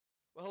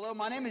Well, hello,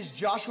 my name is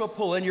Joshua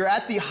Pullen. You're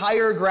at the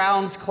Higher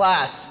Grounds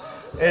class.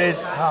 It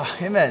is,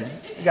 amen.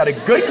 You got a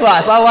good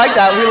class. I like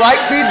that. We like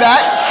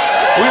feedback.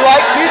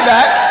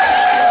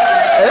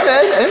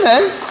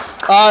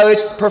 Amen.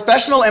 It's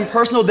professional and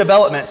personal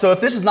development. So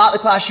if this is not the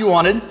class you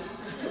wanted,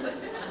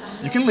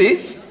 you can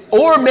leave.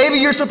 Or maybe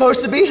you're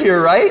supposed to be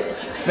here, right?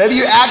 Maybe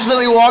you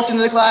accidentally walked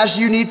into the class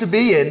you need to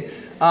be in.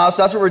 So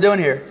that's what we're doing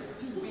here.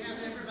 We have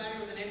everybody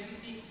with an empty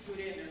seat scoot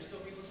in. There's still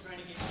people trying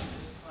to get into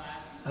this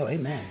class. Oh,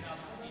 amen.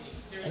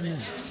 Amen.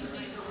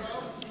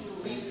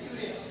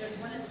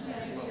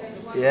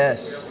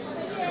 Yes.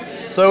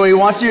 So he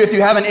wants you, if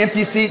you have an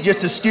empty seat, just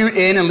to scoot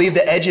in and leave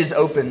the edges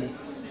open.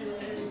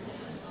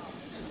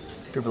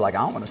 People are like, I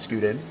don't want to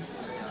scoot in.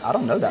 I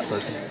don't know that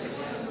person.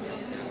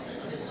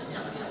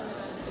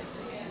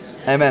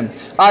 Amen.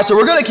 All right, so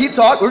we're going to keep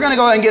talking. We're going to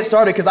go ahead and get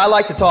started because I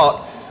like to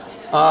talk.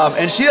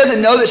 And she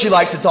doesn't know that she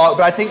likes to talk,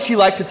 but I think she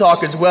likes to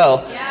talk as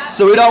well.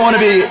 So we don't want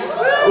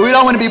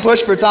to be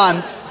pushed for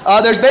time.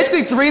 There's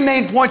basically three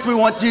main points we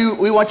want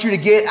you to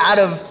get out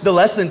of the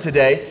lesson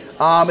today.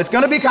 It's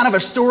going to be kind of a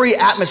story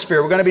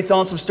atmosphere. We're going to be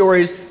telling some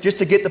stories just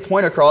to get the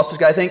point across,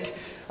 because I think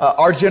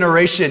our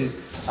generation,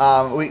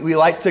 we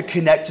like to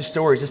connect to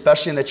stories,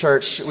 especially in the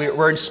church.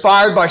 We're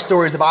inspired by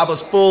stories. The Bible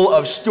is full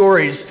of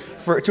stories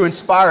to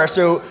inspire us.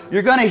 So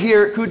you're going to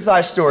hear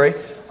Kudzai's story.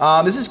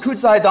 This is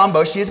Kudzai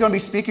Dambo. She is going to be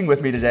speaking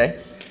with me today.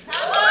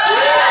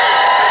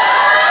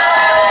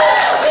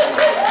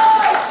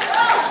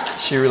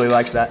 She really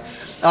likes that.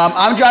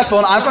 I'm Josh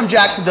Pullen. I'm from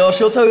Jacksonville.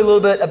 She'll tell you a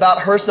little bit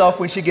about herself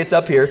when she gets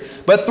up here.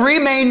 But three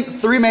main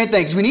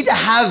things. We need to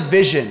have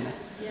vision,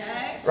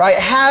 right?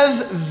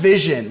 Have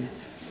vision.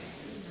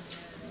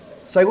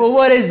 It's like, well,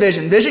 what is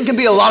vision? Vision can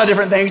be a lot of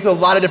different things to a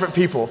lot of different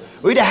people.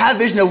 We need to have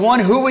vision of one,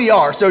 who we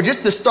are. So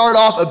just to start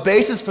off, a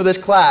basis for this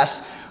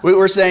class,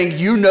 we're saying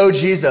you know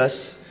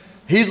Jesus.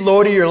 He's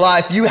Lord of your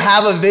life. You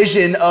have a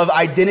vision of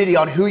identity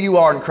on who you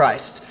are in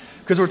Christ.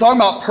 Because we're talking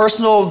about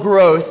personal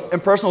growth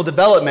and personal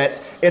development,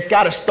 it's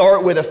got to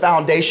start with a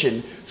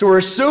foundation. So we're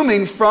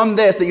assuming from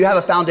this that you have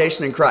a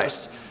foundation in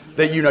Christ.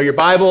 That you know your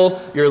Bible,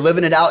 you're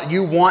living it out,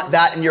 you want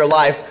that in your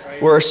life.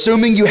 We're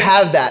assuming you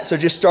have that. So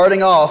just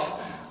starting off,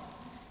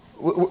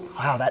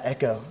 wow, that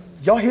echo.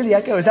 Y'all hear the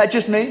echo? Is that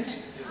just me?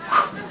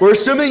 We're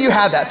assuming you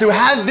have that. So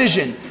have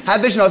vision.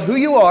 Have vision of who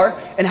you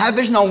are and have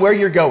vision on where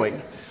you're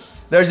going.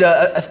 There's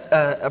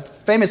a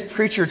famous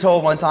preacher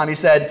told one time, he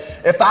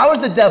said, if I was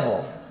the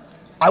devil,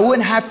 I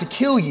wouldn't have to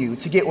kill you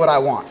to get what I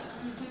want.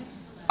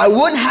 I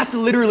wouldn't have to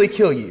literally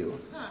kill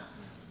you.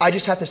 I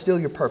just have to steal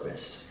your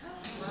purpose.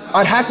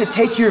 I'd have to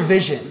take your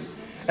vision.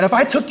 And if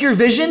I took your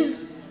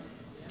vision,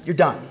 you're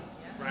done.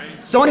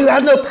 Someone who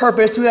has no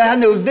purpose, who has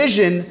no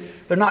vision,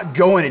 they're not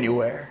going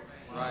anywhere.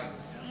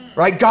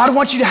 Right? God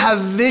wants you to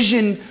have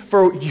vision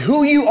for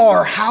who you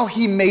are, how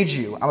He made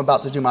you. I'm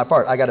about to do my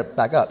part. I got to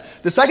back up.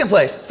 The second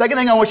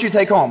thing I want you to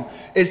take home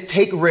is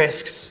take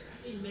risks.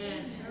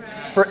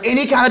 For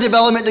any kind of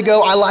development to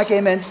go, I like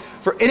amens.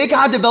 For any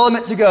kind of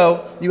development to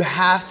go, you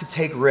have to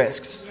take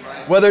risks.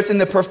 Whether it's in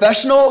the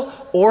professional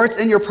or it's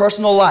in your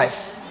personal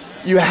life.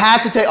 You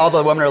have to take, all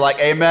the women are like,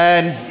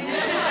 amen.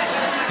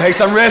 Take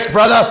some risk,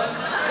 brother.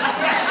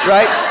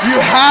 Right? You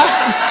have.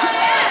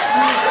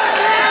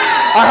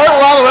 I heard a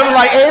lot of women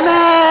like,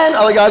 amen.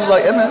 All the guys are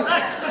like, amen.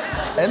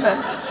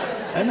 Amen.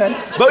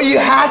 Amen. But you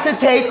have to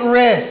take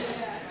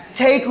risks.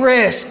 Take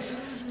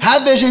risks.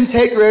 Have vision,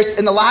 take risks.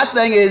 And the last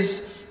thing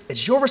is,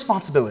 it's your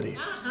responsibility.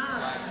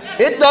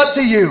 It's up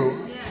to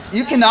you.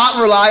 You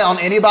cannot rely on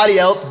anybody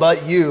else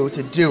but you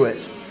to do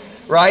it.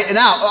 Right? And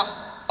now,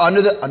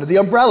 under the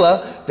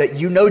umbrella that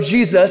you know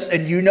Jesus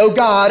and you know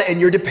God and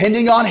you're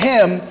depending on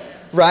Him,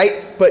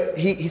 right? But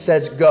he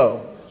says,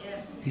 go.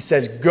 He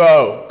says,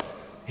 go.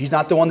 He's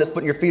not the one that's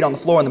putting your feet on the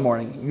floor in the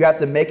morning. You have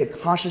to make a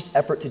conscious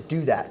effort to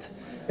do that.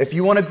 If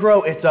you want to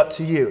grow, it's up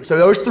to you. So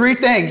those three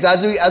things,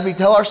 as we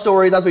tell our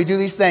stories, as we do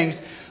these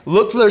things,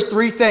 look for those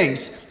three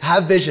things.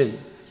 Have vision.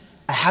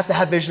 I have to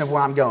have vision of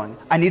where I'm going.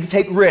 I need to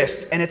take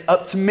risks, and it's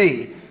up to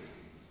me.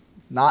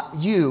 Not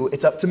you,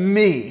 it's up to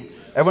me.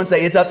 Everyone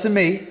say, it's up to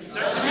me. It's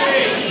up to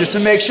me. Just to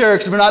make sure,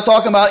 because we're not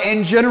talking about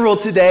in general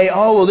today,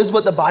 oh, well, this is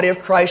what the body of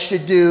Christ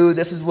should do.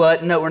 This is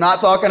what, no, we're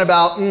not talking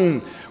about, we're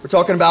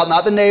talking about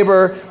not the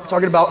neighbor, we're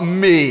talking about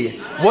me.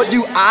 What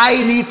do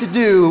I need to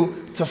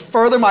do to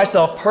further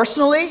myself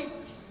personally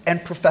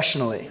and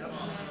professionally?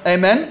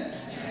 Amen?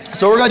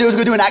 So what we're going to do is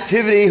we're going to do an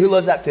activity. Who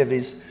loves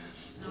activities?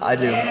 I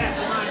do.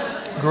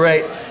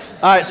 Great.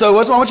 All right, so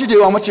what I want you to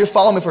do, I want you to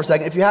follow me for a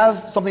second. If you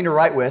have something to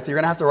write with, you're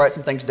going to have to write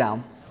some things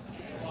down.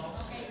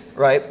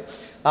 Right?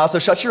 So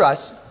shut your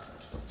eyes.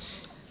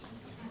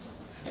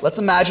 Let's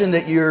imagine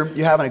that you're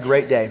having a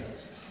great day.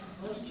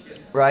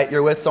 Right?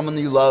 You're with someone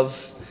you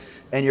love,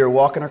 and you're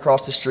walking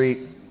across the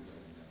street,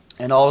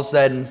 and all of a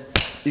sudden,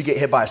 you get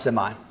hit by a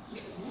semi.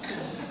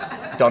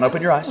 Don't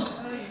open your eyes.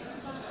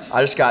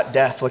 I just got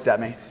death looked at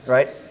me,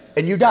 right?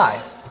 And you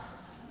die.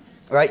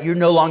 Right? You're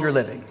no longer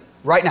living.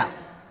 Right now.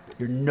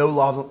 You're no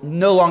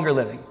longer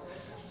living.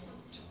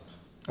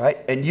 Right?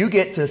 And you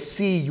get to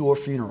see your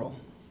funeral.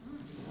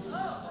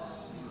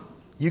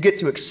 you get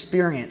to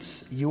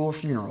experience your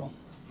funeral.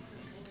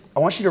 I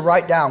want you to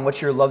write down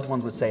what your loved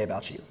ones would say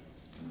about you.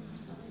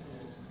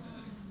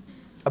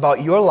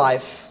 About your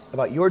life,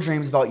 about your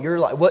dreams, about your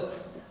life,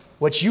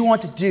 what you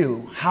want to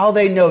do, how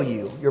they know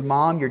you, your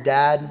mom, your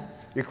dad,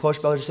 your close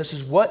brothers and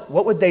sisters, what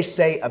would they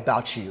say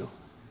about you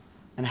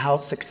and how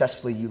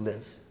successfully you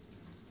lived?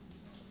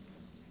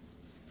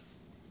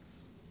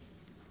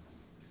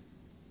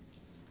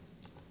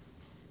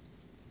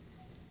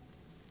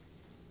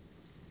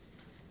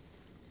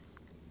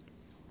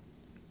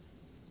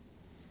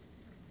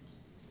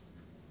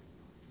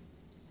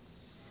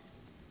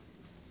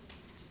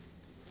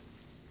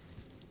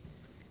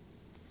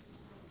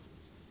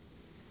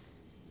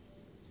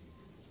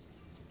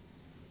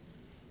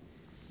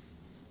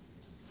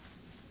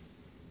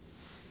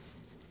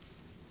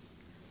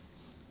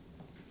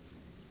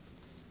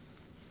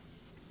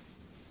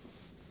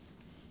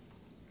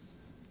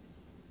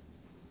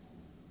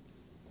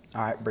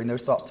 All right, bring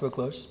those thoughts to a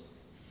close.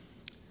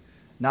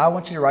 Now I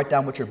want you to write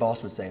down what your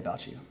boss would say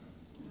about you.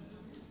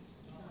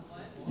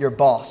 Your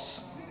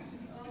boss.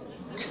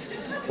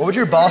 What would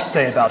your boss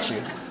say about you?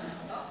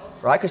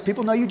 Right? Because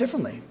people know you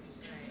differently.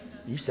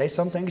 You say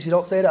some things you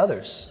don't say to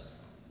others.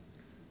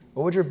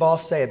 What would your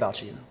boss say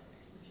about you?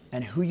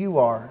 And who you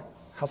are,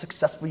 how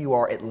successful you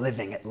are at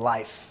living, at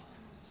life,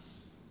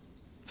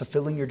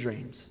 fulfilling your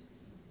dreams.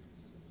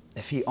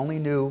 If he only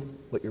knew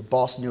what your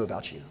boss knew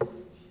about you.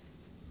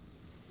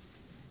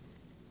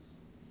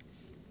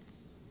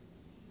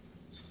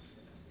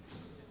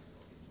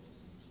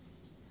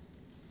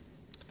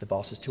 If the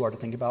boss is too hard to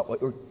think about,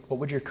 what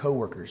would your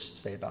coworkers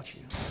say about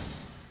you?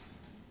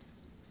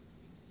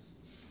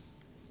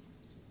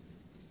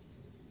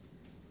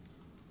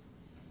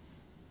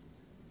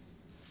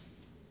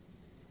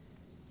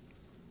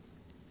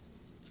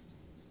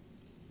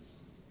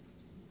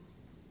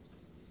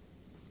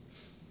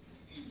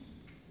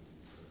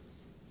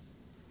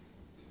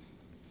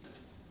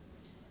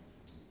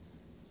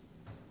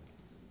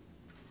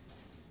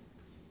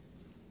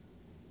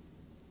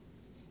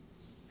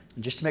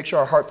 And just to make sure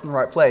our heart's in the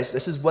right place,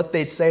 this is what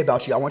they'd say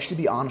about you. I want you to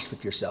be honest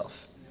with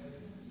yourself,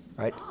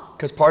 right?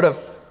 Because part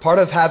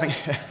of having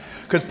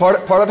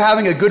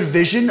a good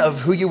vision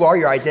of who you are,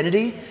 your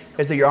identity,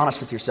 is that you're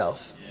honest with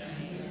yourself,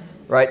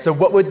 right? So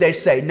what would they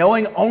say?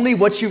 Knowing only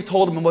what you've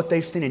told them and what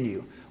they've seen in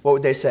you, what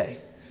would they say?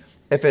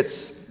 If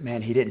it's,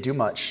 man, he didn't do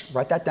much,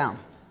 write that down.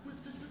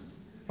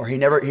 Or he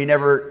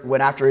never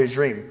went after his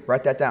dream,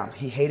 write that down.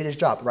 He hated his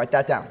job, write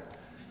that down,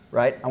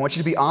 right? I want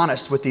you to be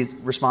honest with these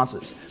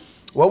responses.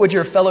 What would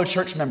your fellow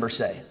church member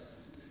say?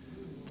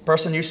 The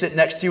person you sit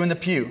next to you in the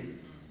pew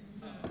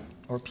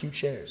or pew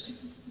chairs.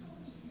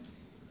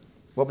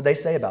 What would they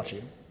say about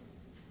you?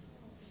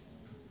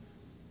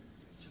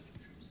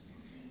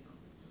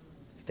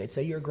 If they'd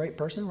say you're a great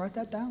person, write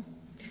that down.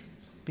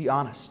 Be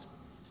honest.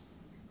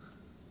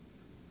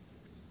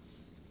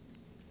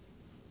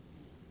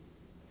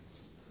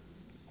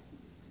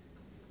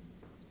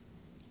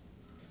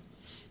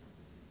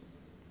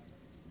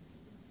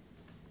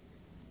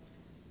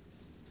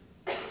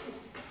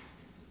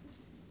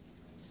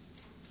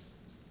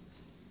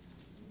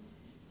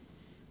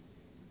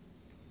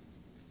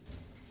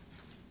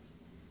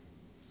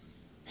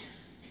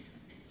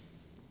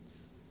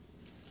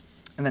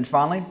 And then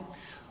finally,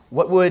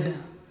 what would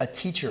a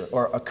teacher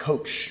or a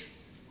coach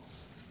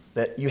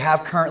that you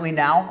have currently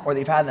now or that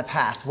you've had in the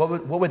past, what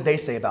would they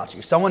say about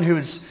you? Someone who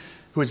is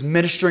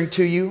ministering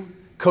to you,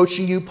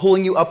 coaching you,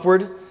 pulling you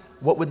upward,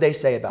 what would they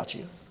say about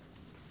you?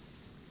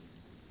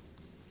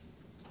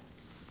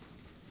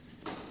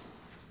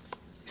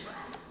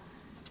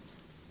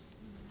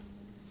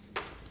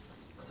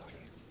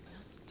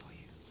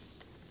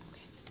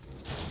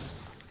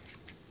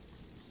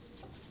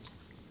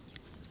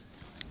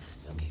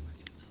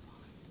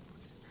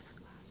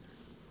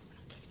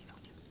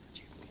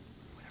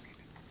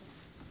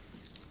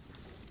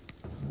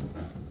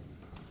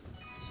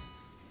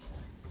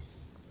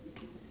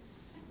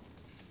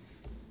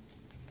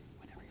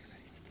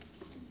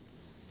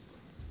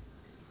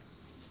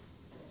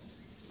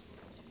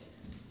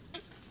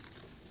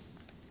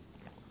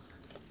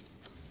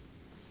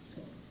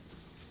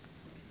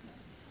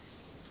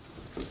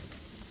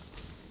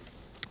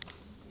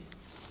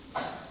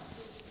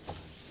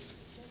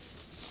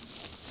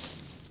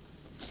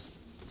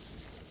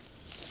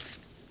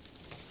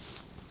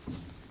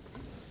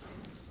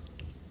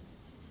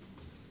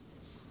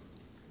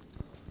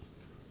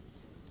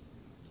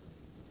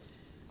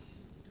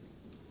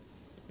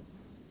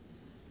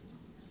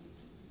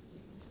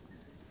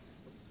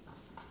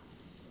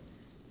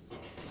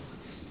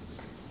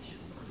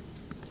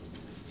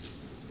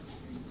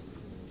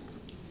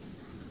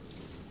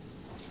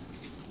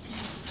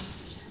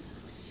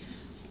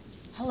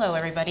 Hello,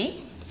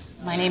 everybody.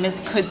 My name is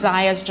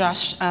Kudzai, as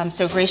Josh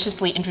so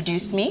graciously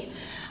introduced me.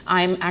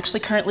 I'm actually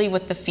currently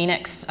with the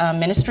Phoenix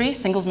Ministry,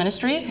 Singles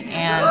Ministry,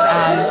 and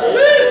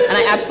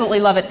I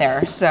absolutely love it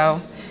there. So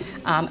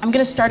I'm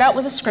going to start out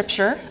with a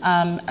scripture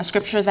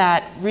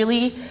that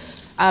really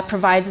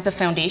provides the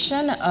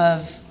foundation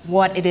of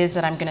what it is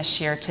that I'm going to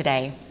share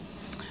today.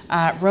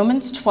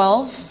 Romans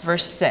 12,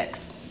 verse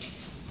 6.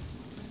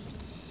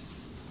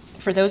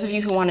 For those of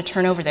you who want to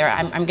turn over there,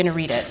 I'm going to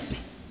read it.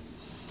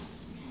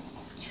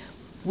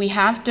 We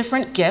have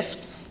different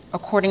gifts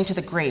according to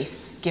the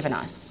grace given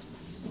us.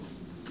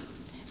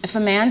 If a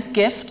man's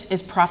gift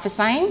is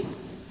prophesying,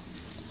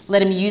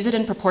 let him use it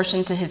in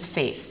proportion to his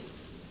faith.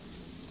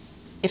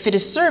 If it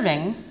is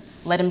serving,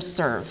 let him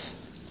serve.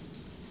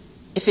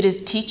 If it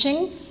is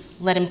teaching,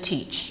 let him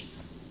teach.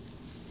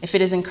 If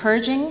it is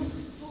encouraging,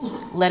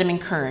 let him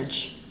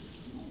encourage.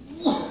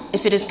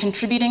 If it is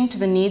contributing to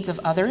the needs of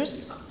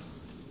others,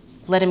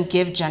 let him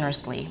give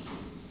generously.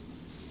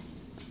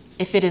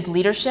 If it is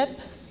leadership,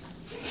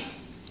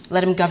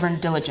 let him govern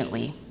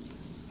diligently.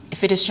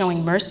 If it is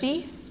showing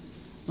mercy,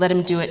 let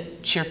him do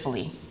it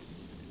cheerfully.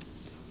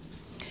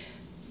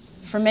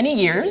 For many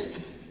years,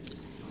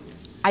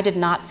 I did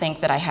not think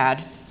that I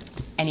had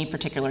any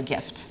particular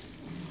gift.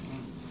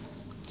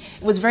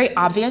 It was very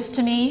obvious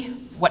to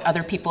me what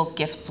other people's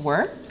gifts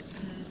were.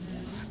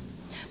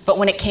 But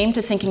when it came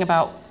to thinking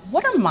about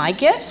what are my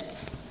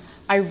gifts,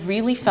 I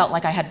really felt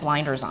like I had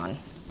blinders on.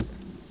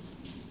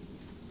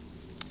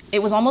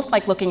 It was almost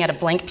like looking at a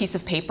blank piece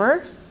of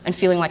paper and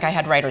feeling like I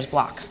had writer's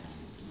block.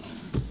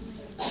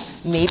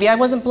 Maybe I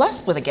wasn't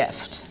blessed with a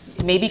gift.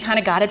 Maybe kind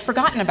of God had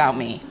forgotten about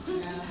me.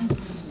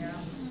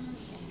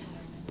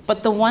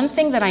 But the one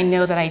thing that I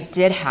know that I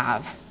did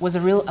have was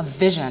a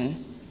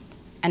vision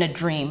and a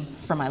dream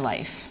for my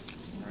life.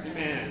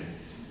 Amen.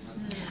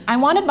 I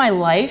wanted my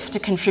life to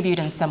contribute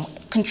in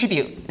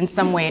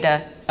some way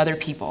to other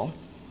people.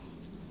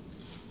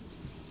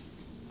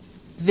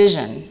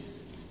 Vision,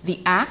 the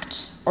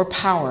act or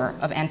power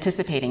of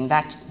anticipating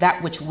that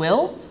which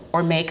will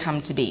or may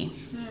come to be.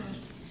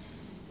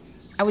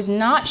 I was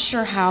not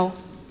sure how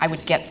I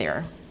would get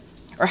there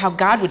or how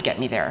God would get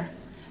me there,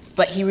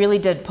 but he really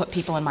did put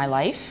people in my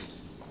life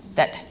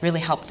that really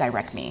helped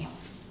direct me.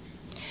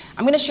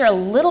 I'm going to share a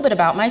little bit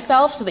about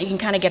myself so that you can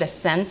kind of get a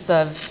sense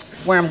of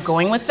where I'm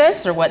going with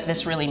this or what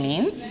this really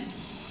means.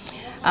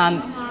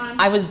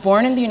 I was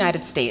born in the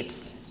United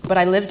States, but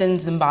I lived in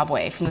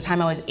Zimbabwe from the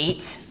time I was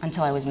 8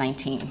 until I was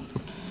 19.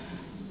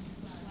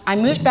 I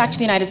moved back to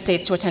the United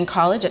States to attend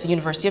college at the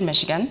University of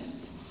Michigan.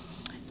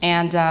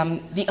 And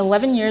the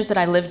 11 years that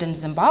I lived in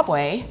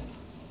Zimbabwe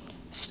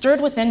stirred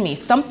within me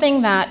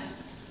something that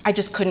I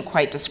just couldn't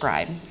quite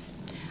describe.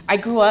 I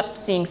grew up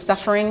seeing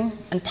suffering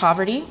and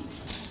poverty.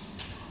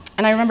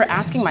 And I remember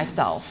asking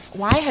myself,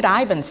 why had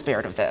I been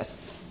spared of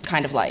this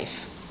kind of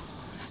life?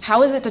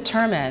 How is it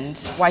determined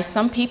why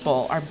some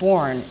people are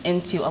born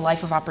into a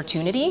life of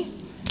opportunity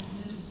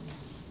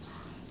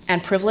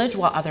and privilege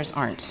while others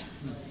aren't?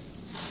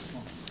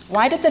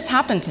 Why did this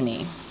happen to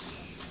me?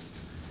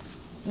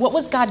 What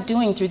was God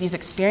doing through these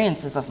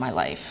experiences of my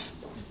life?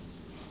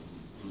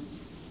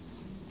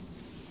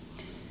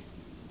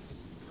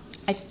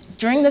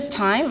 During this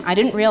time, I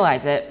didn't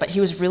realize it, but he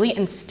was really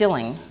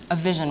instilling a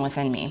vision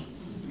within me.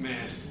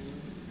 Amen.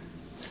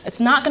 It's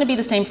not going to be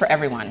the same for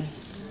everyone.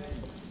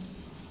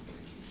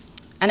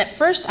 And at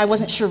first, I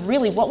wasn't sure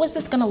really what was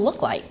this going to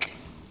look like.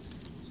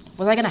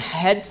 Was I going to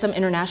head some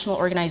international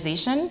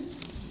organization?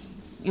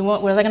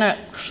 Was I going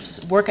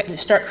to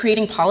start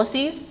creating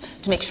policies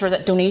to make sure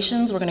that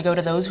donations were going to go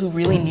to those who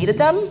really needed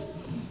them?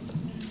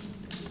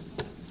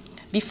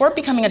 Before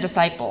becoming a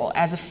disciple,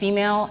 as a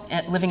female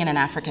living in an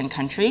African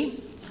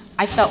country,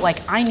 I felt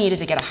like I needed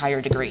to get a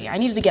higher degree. I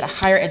needed to get a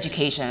higher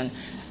education.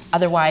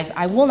 Otherwise,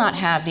 I will not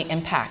have the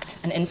impact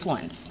and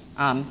influence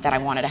that I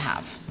wanted to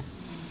have.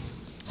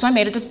 So I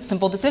made a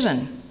simple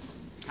decision.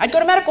 I'd go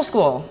to medical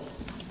school.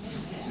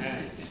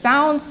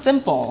 Sounds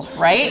simple,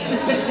 right?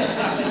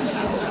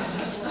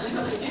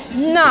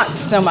 Not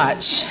so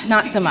much,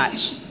 not so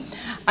much.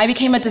 I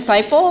became a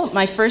disciple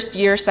my first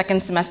year,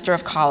 second semester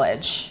of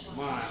college.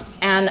 Wow.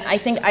 And I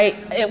think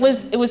it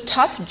was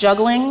tough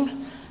juggling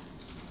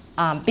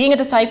being a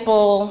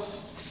disciple,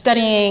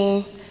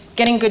 studying,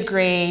 getting good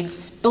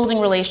grades, building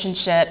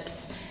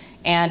relationships,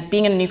 and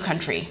being in a new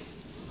country.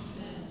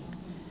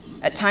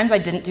 At times I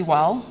didn't do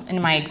well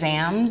in my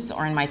exams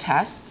or in my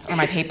tests or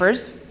my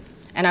papers,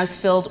 and I was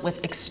filled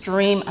with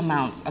extreme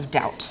amounts of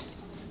doubt.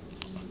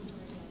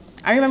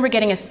 I remember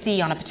getting a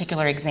C on a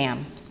particular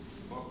exam,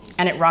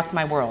 and it rocked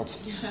my world.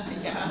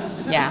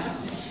 Yeah.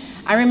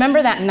 I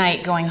remember that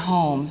night going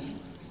home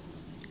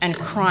and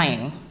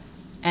crying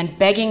and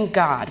begging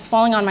God,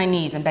 falling on my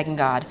knees and begging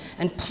God,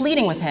 and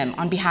pleading with him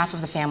on behalf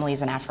of the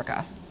families in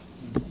Africa.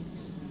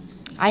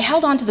 I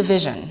held on to the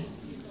vision.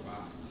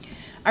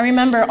 I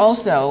remember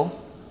also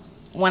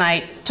when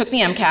I took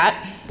the MCAT.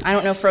 I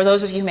don't know, for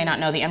those of you who may not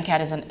know, the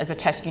MCAT is a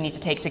test you need to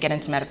take to get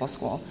into medical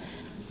school.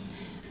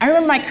 I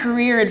remember my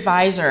career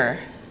advisor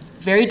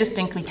very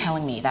distinctly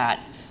telling me that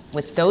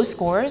with those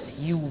scores,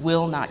 you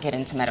will not get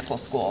into medical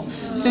school.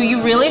 So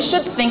you really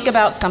should think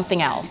about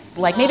something else,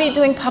 like maybe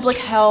doing public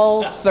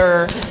health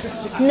or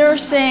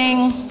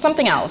nursing,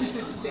 something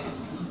else.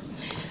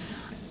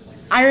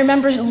 I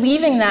remember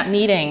leaving that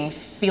meeting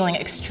feeling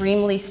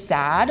extremely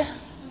sad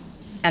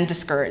and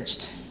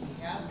discouraged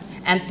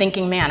and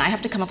thinking, man, I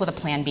have to come up with a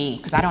plan B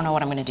because I don't know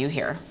what I'm going to do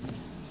here.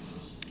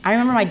 I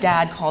remember my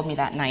dad called me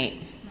that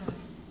night,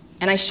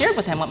 and I shared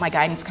with him what my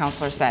guidance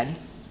counselor said.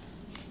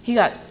 He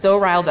got so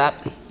riled up,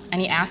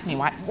 and he asked me,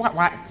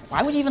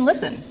 why would you even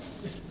listen?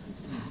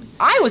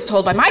 I was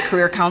told by my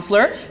career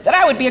counselor that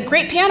I would be a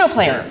great piano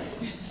player.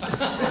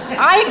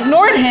 I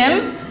ignored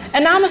him,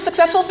 and now I'm a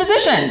successful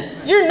physician.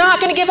 You're not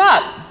going to give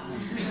up.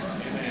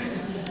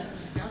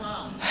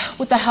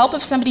 With the help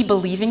of somebody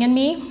believing in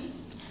me,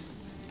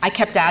 I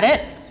kept at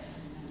it.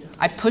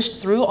 I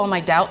pushed through all my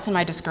doubts and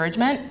my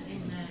discouragement,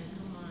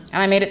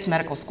 and I made it to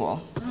medical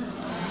school.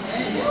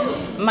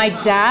 My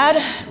dad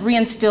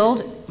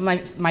reinstilled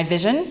my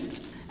vision,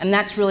 and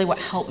that's really what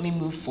helped me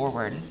move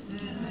forward.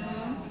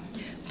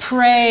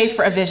 Pray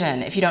for a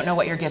vision if you don't know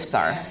what your gifts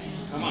are.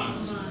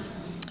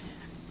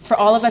 For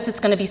all of us, it's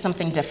going to be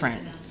something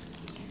different.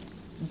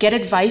 Get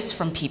advice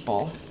from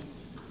people.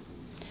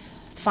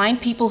 Find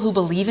people who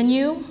believe in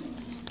you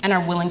and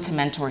are willing to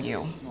mentor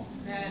you.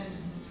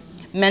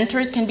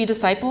 Mentors can be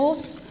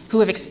disciples who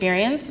have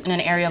experience in an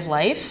area of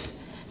life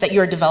that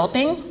you're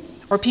developing,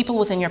 or people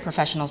within your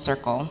professional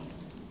circle.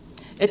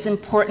 It's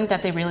important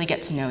that they really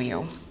get to know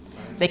you.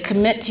 They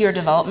commit to your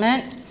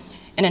development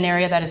in an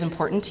area that is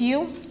important to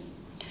you,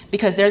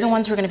 because they're the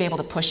ones who are going to be able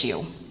to push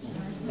you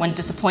when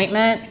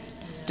disappointment,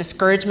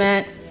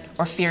 discouragement,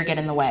 or fear get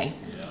in the way.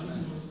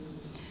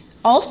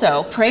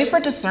 Also, pray for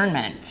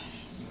discernment,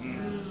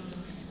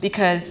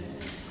 because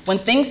when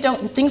things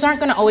aren't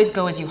going to always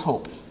go as you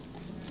hope.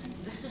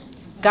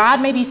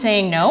 God may be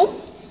saying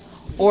no,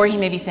 or he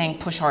may be saying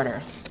push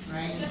harder.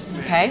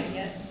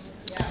 Okay?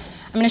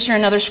 I'm going to share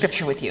another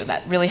scripture with you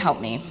that really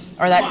helped me,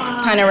 or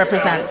that kind of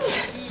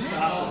represents.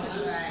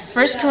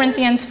 1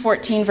 Corinthians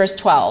 14, verse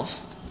 12.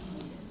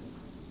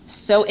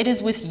 So it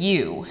is with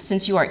you,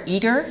 since you are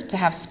eager to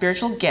have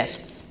spiritual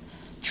gifts,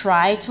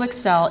 try to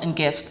excel in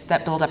gifts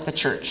that build up the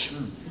church.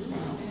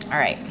 All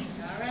right.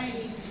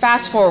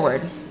 Fast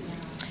forward.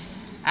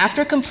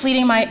 After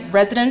completing my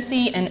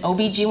residency in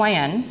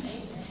OBGYN,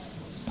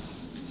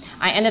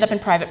 I ended up in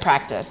private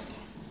practice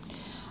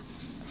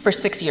for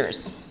 6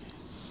 years.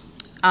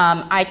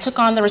 I took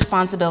on the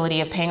responsibility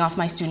of paying off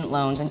my student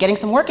loans and getting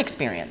some work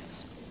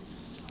experience.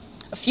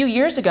 A few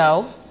years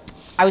ago,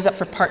 I was up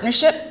for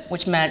partnership,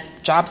 which meant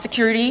job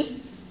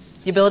security,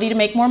 the ability to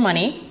make more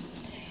money,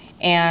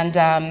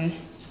 and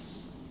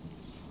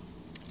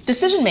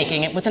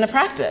decision-making within a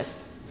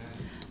practice.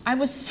 I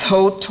was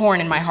so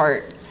torn in my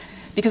heart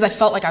because I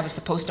felt like I was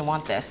supposed to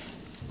want this,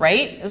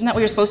 right? Isn't that what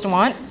you're supposed to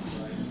want?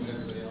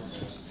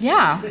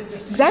 Yeah,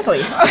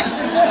 exactly.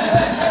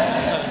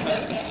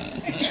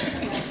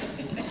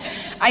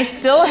 I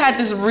still had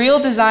this real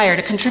desire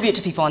to contribute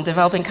to people in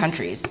developing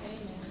countries.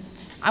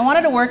 I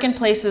wanted to work in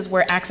places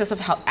where access to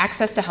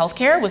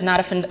healthcare was not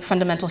a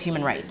fundamental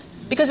human right,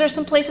 because there's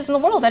some places in the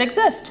world that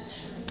exist.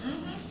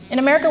 In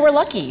America, we're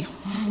lucky.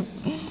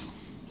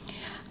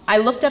 I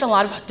looked at a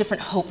lot of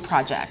different hope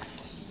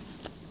projects.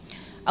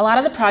 A lot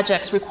of the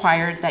projects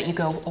required that you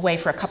go away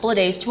for a couple of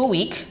days to a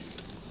week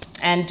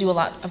and do a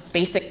lot of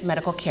basic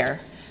medical care,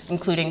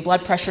 including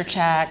blood pressure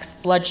checks,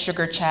 blood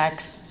sugar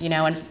checks,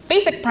 and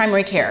basic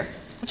primary care,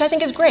 which I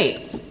think is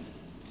great.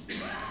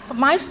 But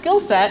my skill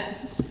set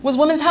was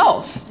women's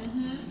health,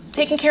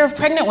 taking care of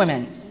pregnant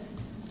women,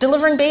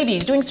 delivering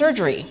babies, doing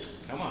surgery.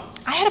 Come on.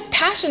 I had a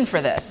passion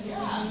for this.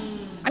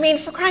 I mean,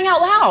 for crying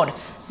out loud,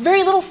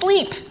 very little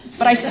sleep,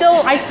 but I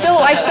still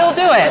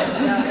do it.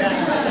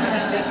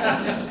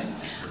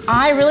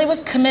 I really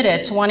was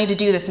committed to wanting to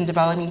do this in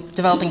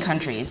developing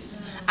countries.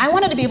 I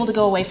wanted to be able to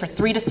go away for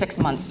 3 to 6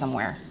 months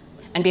somewhere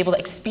and be able to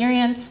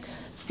experience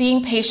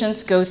seeing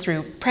patients go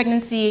through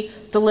pregnancy,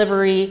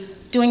 delivery,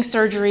 doing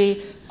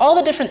surgery, all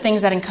the different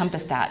things that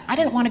encompass that. I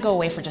didn't want to go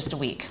away for just a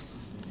week.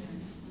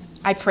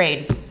 I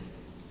prayed.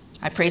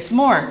 I prayed some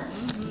more.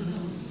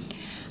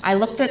 I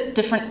looked at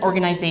different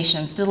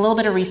organizations, did a little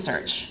bit of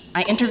research.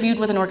 I interviewed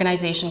with an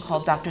organization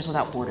called Doctors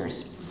Without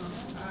Borders.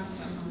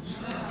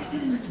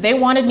 They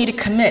wanted me to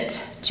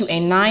commit to a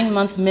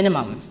 9-month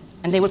minimum,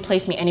 and they would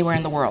place me anywhere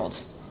in the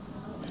world.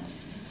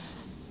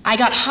 I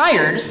got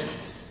hired,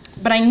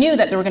 but I knew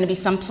that there were going to be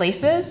some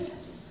places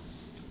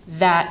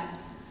that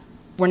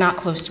were not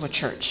close to a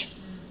church.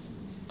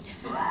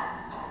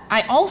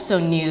 I also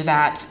knew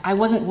that I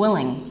wasn't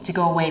willing to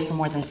go away for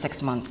more than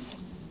 6 months.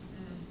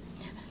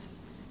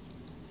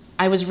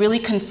 I was really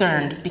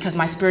concerned because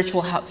my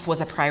spiritual health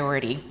was a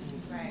priority.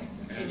 Right.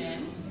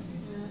 Amen.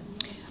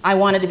 I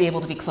wanted to be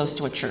able to be close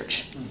to a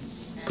church.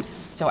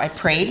 So I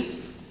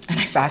prayed and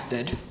I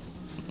fasted.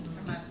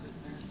 Come on,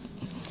 sister.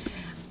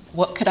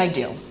 What could I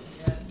do?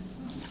 Yes.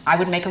 I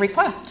would make a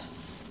request.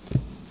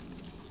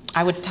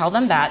 I would tell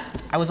them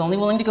that I was only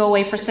willing to go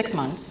away for 6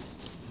 months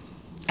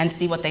and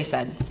see what they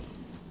said.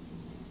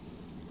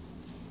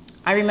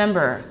 I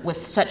remember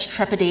with such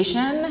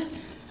trepidation,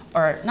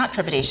 or not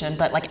trepidation,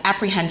 but like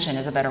apprehension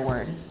is a better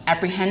word.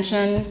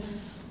 Apprehension,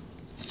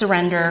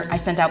 surrender, I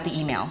sent out the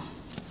email.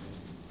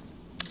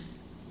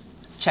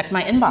 Checked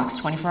my inbox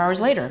 24 hours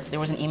later, there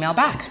was an email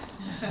back.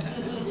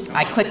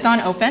 I clicked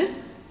on open,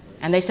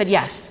 and they said,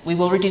 yes, we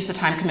will reduce the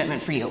time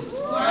commitment for you.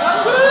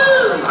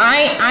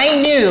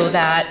 I knew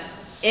that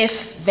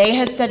if they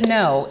had said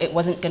no, it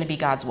wasn't going to be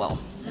God's will.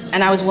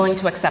 And I was willing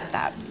to accept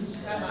that.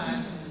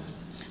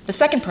 The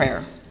second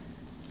prayer,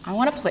 I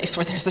want a place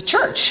where there's a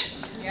church.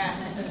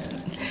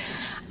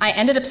 I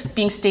ended up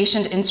being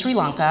stationed in Sri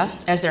Lanka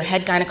as their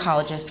head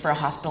gynecologist for a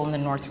hospital in the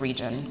North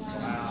region.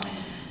 Wow.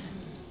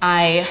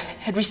 I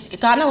had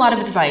gotten a lot of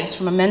advice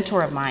from a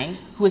mentor of mine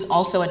who is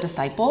also a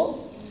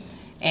disciple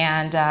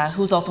and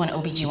who's also an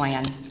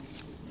OBGYN.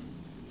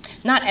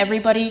 Not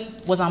everybody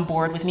was on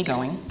board with me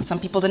going. Some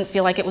people didn't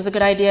feel like it was a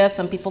good idea.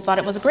 Some people thought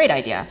it was a great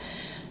idea.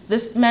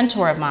 This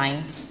mentor of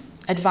mine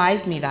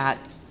advised me that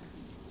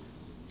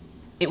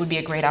it would be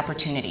a great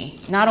opportunity,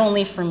 not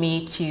only for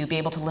me to be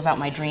able to live out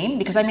my dream,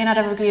 because I may not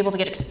ever be able to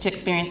get to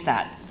experience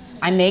that.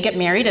 I may get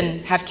married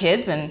and have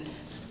kids, and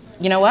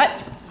you know what?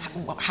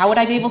 How would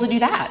I be able to do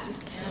that?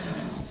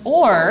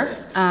 Or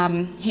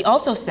he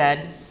also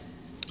said,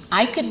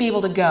 I could be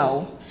able to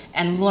go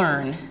and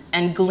learn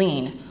and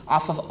glean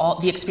off of all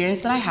the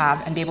experience that I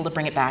have and be able to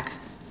bring it back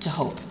to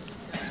hope.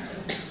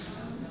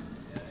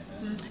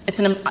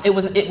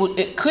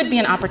 It could be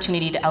an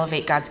opportunity to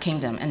elevate God's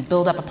kingdom and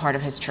build up a part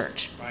of his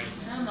church. Right.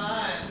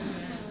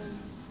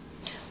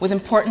 With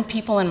important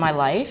people in my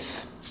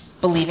life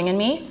believing in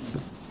me,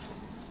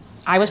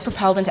 I was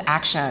propelled into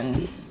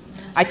action.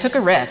 I took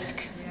a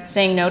risk,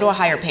 saying no to a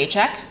higher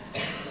paycheck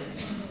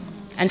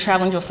and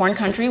traveling to a foreign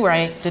country where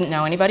I didn't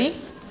know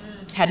anybody,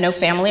 had no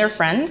family or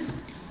friends.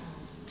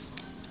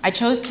 I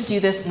chose to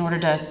do this in order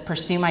to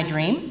pursue my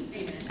dream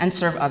and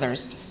serve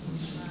others.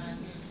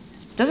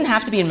 It doesn't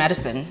have to be in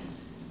medicine.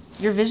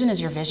 Your vision is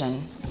your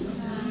vision.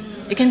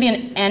 It can be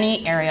in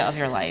any area of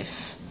your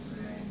life.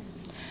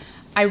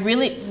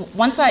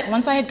 Once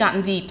I had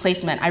gotten the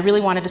placement, I really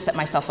wanted to set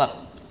myself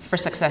up for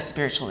success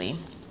spiritually.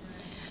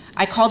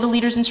 I called the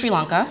leaders in Sri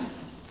Lanka.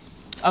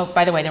 Oh,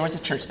 by the way, there was a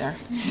church there.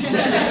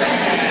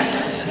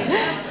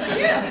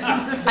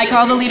 I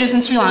called the leaders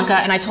in Sri Lanka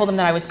and I told them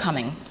that I was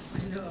coming.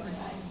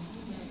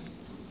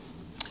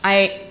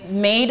 I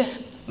made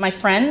my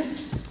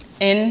friends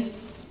I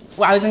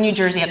was in New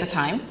Jersey at the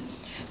time,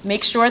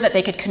 make sure that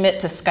they could commit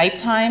to Skype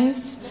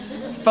times,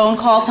 phone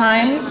call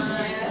times,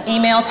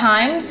 email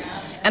times,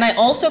 and I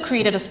also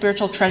created a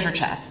spiritual treasure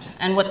chest.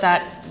 And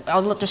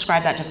I'll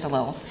describe that just a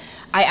little.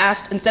 I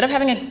asked, instead of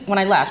when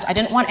I left, I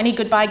didn't want any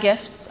goodbye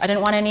gifts. I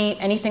didn't want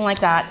anything like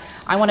that.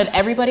 I wanted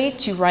everybody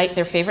to write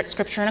their favorite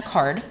scripture in a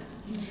card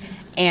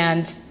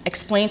and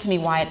explain to me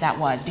why that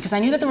was. Because I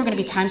knew that there were going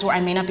to be times where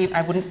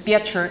I wouldn't be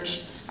at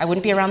church, I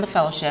wouldn't be around the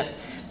fellowship,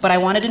 but I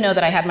wanted to know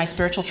that I had my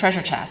spiritual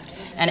treasure chest.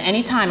 And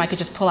anytime I could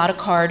just pull out a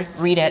card,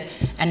 read it,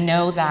 and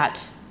know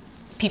that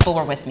people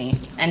were with me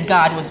and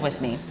God was with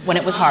me when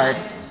it was hard.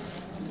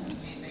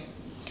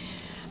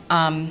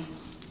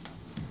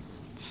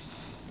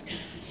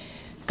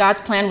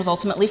 God's plan was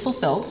ultimately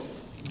fulfilled.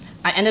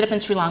 I ended up in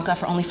Sri Lanka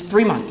for only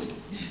 3 months.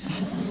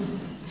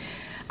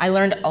 I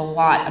learned a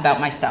lot about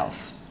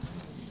myself,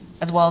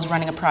 as well as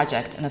running a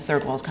project in a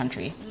third world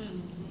country.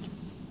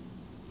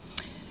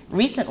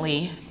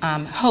 Recently,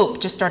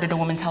 Hope just started a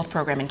women's health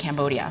program in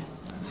Cambodia.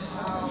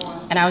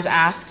 And I was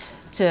asked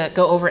to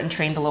go over and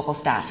train the local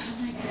staff.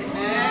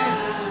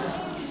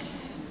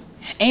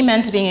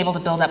 Amen to being able to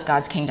build up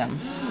God's kingdom.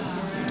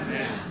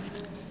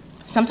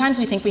 Sometimes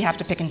we think we have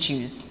to pick and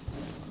choose.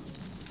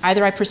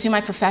 Either I pursue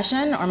my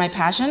profession or my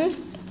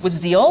passion with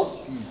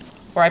zeal,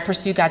 or I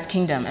pursue God's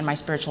kingdom and my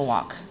spiritual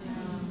walk.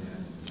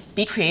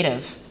 Be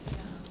creative.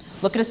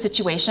 Look at a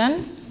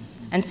situation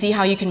and see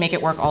how you can make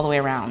it work all the way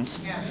around.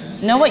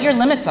 Know what your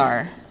limits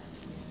are.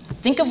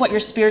 Think of what your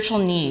spiritual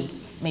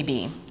needs may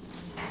be.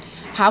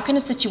 How can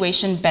a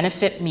situation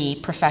benefit me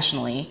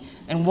professionally,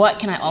 and what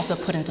can I also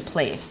put into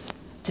place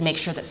to make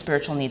sure that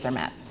spiritual needs are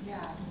met?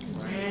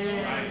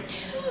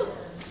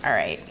 All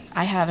right,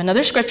 I have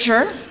another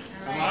scripture.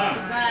 All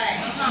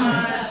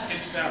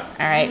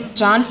right,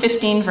 John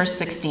 15, verse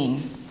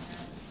 16.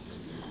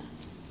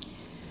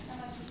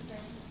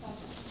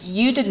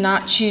 You did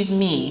not choose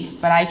me,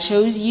 but I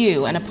chose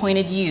you and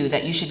appointed you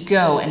that you should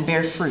go and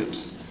bear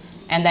fruit,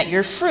 and that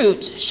your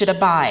fruit should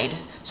abide,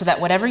 so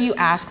that whatever you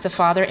ask the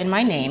Father in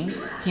my name,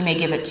 he may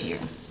give it to you.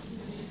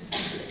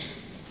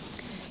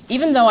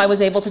 Even though I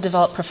was able to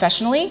develop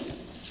professionally,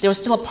 there was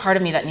still a part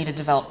of me that needed to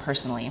develop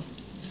personally.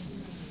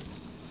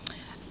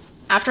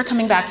 After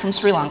coming back from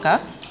Sri Lanka,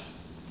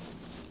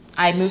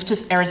 I moved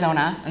to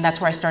Arizona, and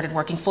that's where I started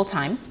working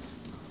full-time.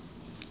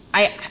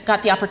 I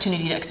got the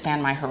opportunity to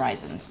expand my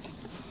horizons.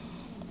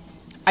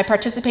 I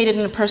participated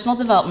in a personal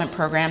development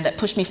program that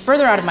pushed me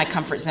further out of my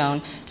comfort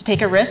zone to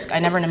take a risk I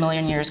never in a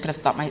million years could have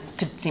thought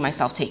could see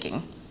myself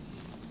taking.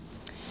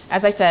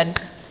 As I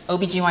said,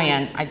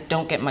 OBGYN, I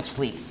don't get much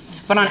sleep.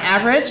 But on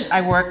average,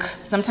 I work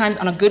sometimes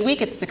on a good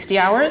week, it's 60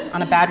 hours.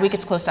 On a bad week,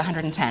 it's close to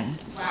 110.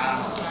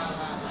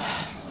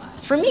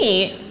 For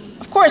me,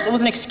 of course, it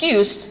was an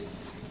excuse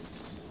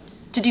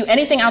to do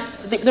anything else.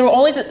 There were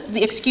always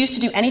the excuse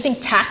to do anything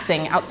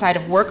taxing outside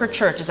of work or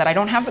church is that I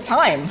don't have the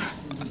time.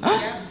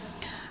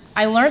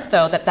 I learned,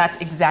 though, that that's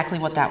exactly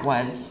what that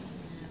was,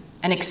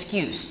 an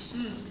excuse,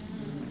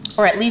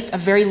 or at least a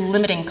very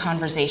limiting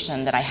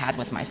conversation that I had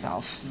with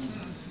myself.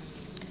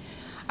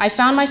 I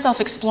found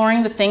myself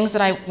exploring the things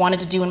that I wanted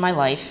to do in my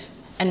life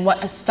and what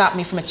had stopped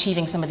me from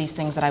achieving some of these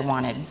things that I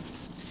wanted.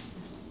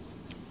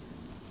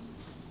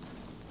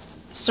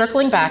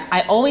 Circling back,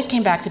 I always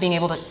came back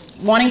to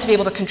wanting to be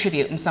able to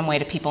contribute in some way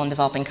to people in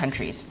developing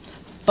countries.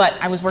 But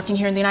I was working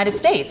here in the United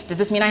States. Did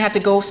this mean I had to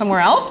go somewhere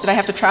else? Did I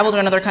have to travel to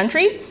another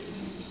country?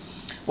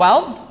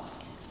 Well,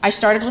 I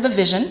started with a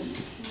vision: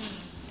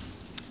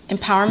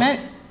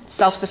 empowerment,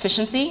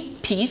 self-sufficiency,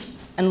 peace,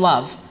 and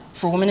love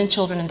for women and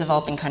children in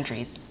developing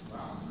countries.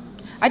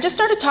 I just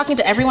started talking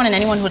to everyone and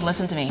anyone who would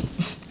listen to me.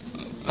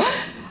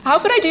 How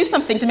could I do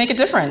something to make a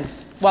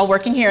difference while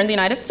working here in the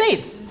United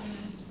States?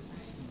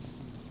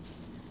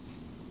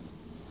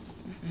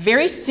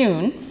 Very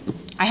soon,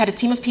 I had a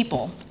team of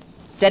people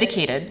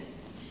dedicated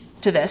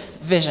to this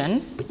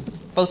vision,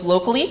 both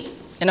locally,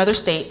 in other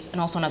states,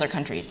 and also in other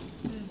countries.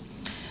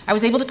 I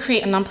was able to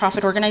create a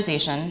nonprofit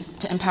organization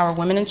to empower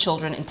women and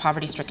children in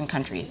poverty-stricken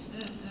countries.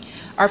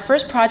 Our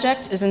first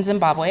project is in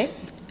Zimbabwe,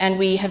 and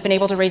we have been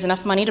able to raise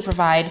enough money to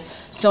provide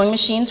sewing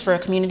machines for a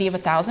community of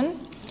 1,000,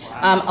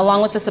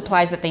 along with the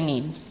supplies that they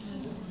need.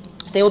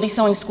 They will be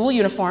sewing school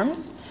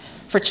uniforms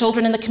for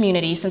children in the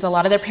community, since a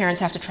lot of their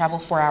parents have to travel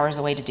 4 hours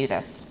away to do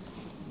this.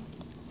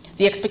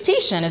 The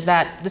expectation is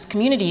that this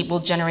community will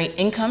generate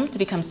income to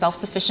become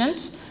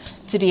self-sufficient,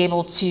 to be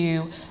able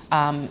to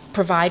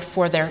provide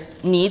for their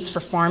needs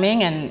for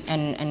farming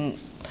and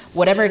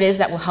whatever it is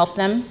that will help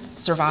them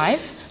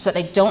survive, so that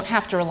they don't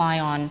have to rely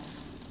on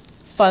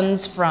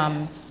funds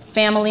from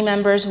family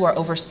members who are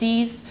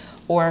overseas,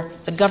 or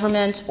the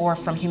government, or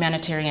from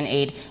humanitarian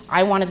aid.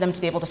 I wanted them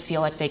to be able to feel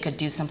like they could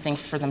do something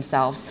for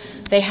themselves.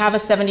 They have a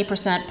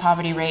 70%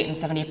 poverty rate and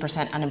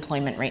 70%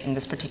 unemployment rate in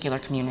this particular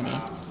community.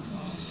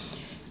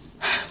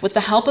 With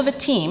the help of a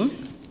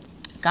team,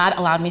 God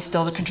allowed me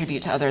still to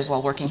contribute to others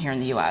while working here in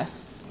the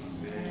US.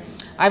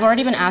 I've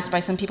already been asked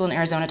by some people in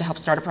Arizona to help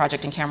start a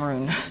project in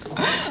Cameroon.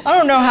 I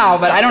don't know how,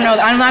 but I don't know.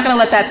 I'm not going to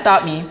let that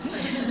stop me.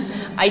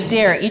 I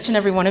dare each and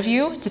every one of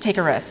you to take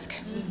a risk.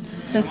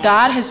 Since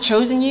God has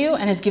chosen you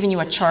and has given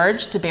you a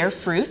charge to bear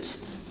fruit,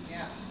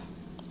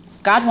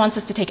 God wants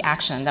us to take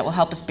action that will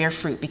help us bear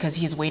fruit, because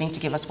He is waiting to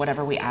give us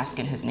whatever we ask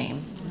in His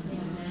name.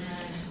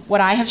 What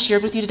I have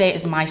shared with you today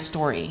is my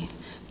story,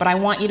 but I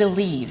want you to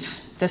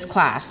leave this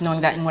class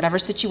knowing that in whatever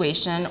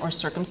situation or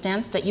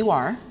circumstance that you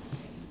are,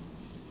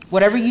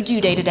 whatever you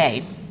do day to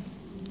day,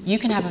 you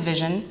can have a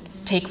vision,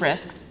 take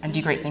risks, and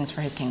do great things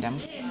for His kingdom.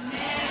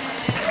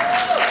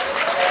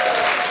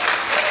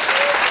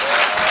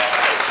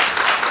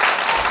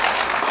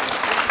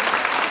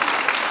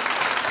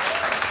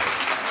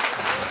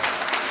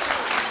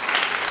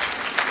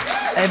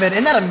 Amen.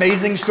 Isn't that an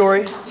amazing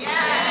story?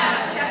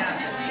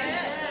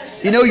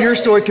 You know, your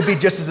story could be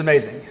just as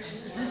amazing.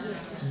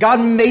 God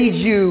made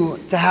you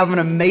to have an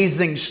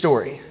amazing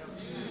story.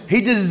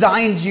 He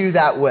designed you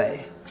that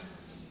way.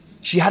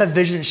 She had a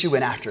vision and she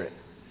went after it.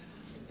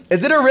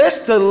 Is it a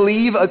risk to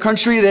leave a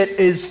country that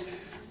is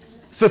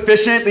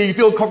sufficient, that you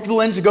feel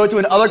comfortable in, to go to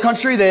another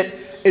country that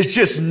is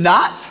just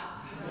not?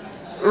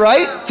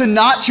 Right? To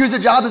not choose a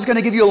job that's going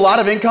to give you a lot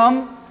of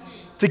income,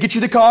 to get you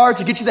the car,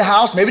 to get you the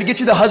house, maybe to get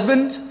you the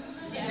husband.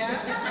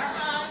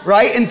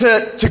 Right? And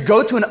to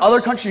go to another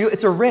country,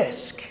 it's a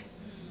risk.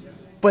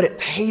 But it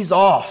pays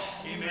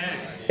off.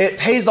 Amen. It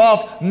pays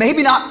off,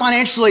 maybe not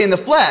financially in the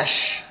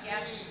flesh,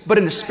 but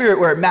in the spirit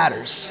where it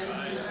matters.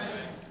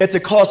 It's a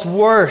cost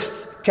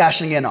worth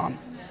cashing in on.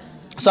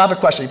 So I have a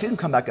question. If you can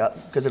come back up,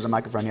 because there's a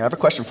microphone here. I have a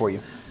question for you.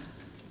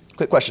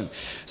 Quick question.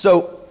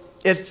 So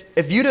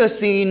if you'd have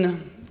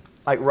seen,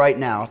 like right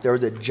now, if there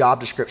was a job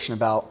description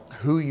about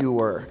who you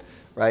were,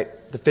 right,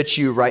 that fits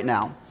you right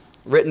now,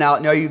 written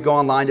out, you go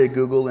online to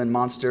Google and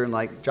Monster and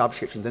like job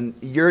descriptions, then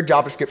your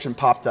job description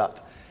popped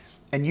up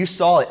and you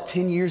saw it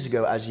 10 years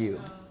ago as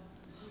you.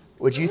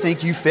 Would you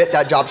think you fit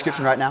that job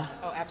description right now?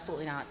 Oh,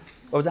 absolutely not.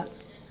 What was that?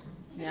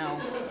 No.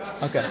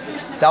 Okay.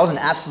 That was an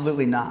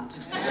absolutely not.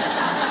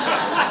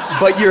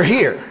 But you're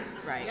here.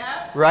 Right.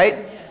 Right?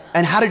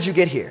 And how did you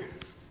get here?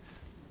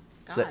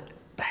 God. So,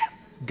 bam,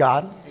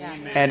 God. Yeah.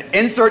 And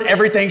insert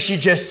everything she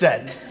just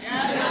said.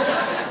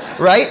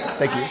 Right?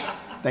 Thank you.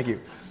 Thank you.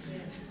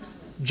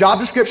 Job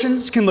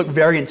descriptions can look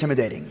very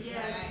intimidating.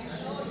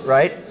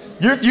 Right?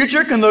 Your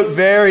future can look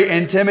very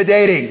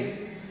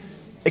intimidating.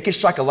 It can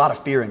strike a lot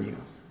of fear in you.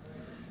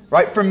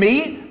 Right? For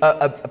me,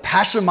 a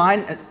passion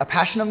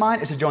of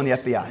mine is to join the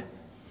FBI.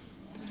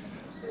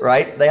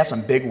 Right? They have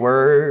some big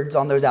words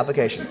on those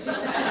applications. You're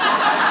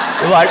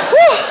like,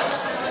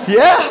 whew,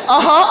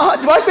 yeah,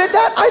 do I fit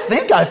that? I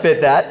think I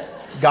fit that.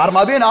 God, am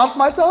I being honest with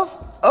myself?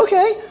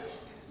 Okay.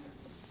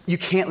 You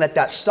can't let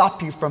that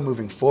stop you from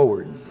moving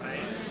forward.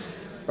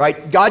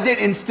 Right? God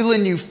didn't instill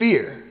in you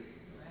fear.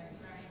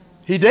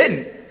 He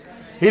didn't.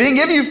 He didn't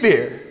give you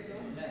fear.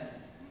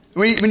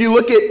 When you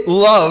look at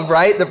love,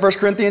 right? The 1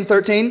 Corinthians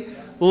 13,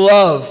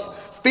 love.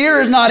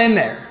 Fear is not in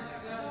there.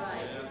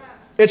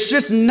 It's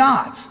just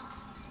not.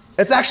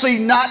 It's actually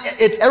not.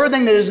 It's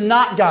everything that is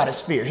not God is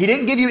fear. He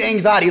didn't give you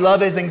anxiety.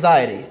 Love is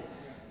anxiety.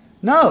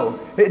 No,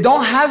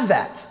 don't have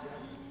that.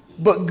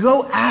 But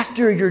go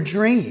after your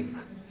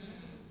dream.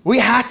 We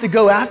have to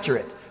go after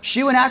it.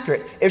 She went after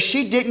it. If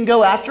she didn't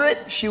go after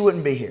it, she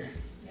wouldn't be here.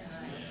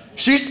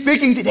 She's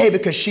speaking today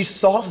because she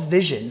saw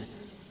vision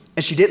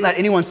and she didn't let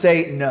anyone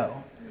say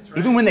no. Right.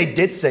 Even when they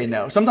did say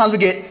no. Sometimes we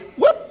get,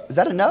 whoop, is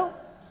that a no?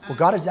 Well,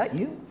 God, is that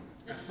you?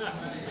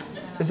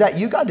 Is that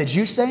you, God? Did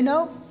you say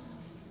no?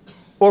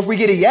 Or if we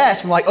get a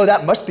yes, we're like, oh,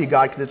 that must be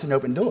God because it's an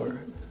open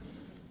door.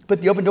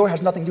 But the open door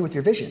has nothing to do with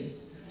your vision.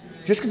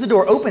 Just because the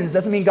door opens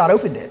doesn't mean God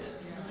opened it.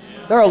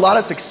 There are a lot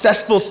of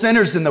successful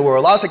sinners in the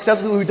world, a lot of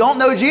successful people who don't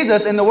know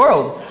Jesus in the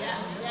world.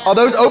 Are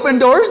those open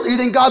doors? You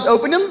think God's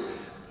opened them?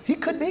 He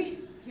could be.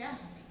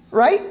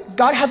 Right?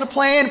 God has a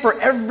plan for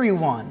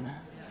everyone.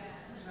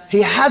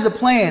 He has a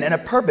plan and a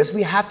purpose.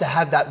 We have to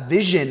have that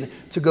vision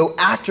to go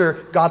after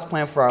God's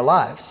plan for our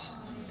lives.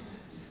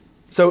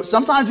 So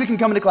sometimes we can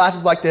come into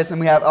classes like this and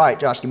we have, all right,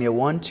 Josh, give me a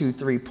 1, 2,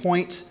 3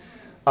 point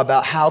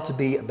about how to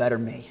be a better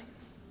me.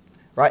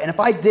 Right? And if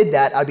I did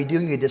that, I'd be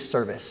doing you a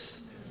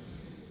disservice.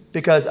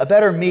 Because a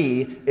better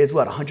me is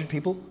what, 100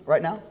 people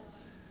right now?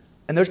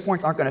 And those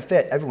points aren't going to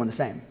fit everyone the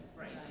same.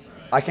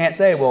 I can't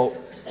say, well,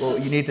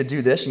 you need to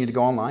do this, you need to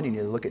go online, you need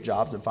to look at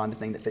jobs and find the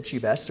thing that fits you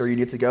best, or you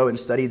need to go and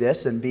study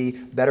this and be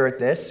better at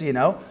this, you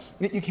know.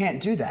 You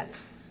can't do that.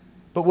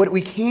 But what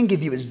we can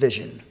give you is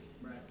vision.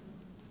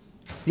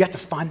 You have to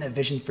find that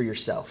vision for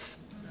yourself.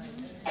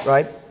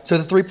 Right? So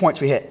the 3 points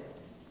we hit.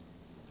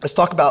 Let's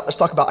talk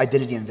about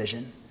identity and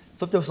vision.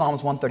 Flip to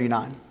Psalms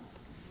 139.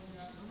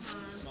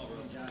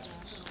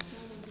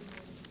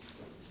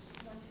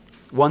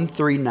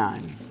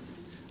 139.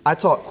 I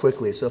talk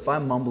quickly, so if I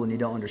mumble and you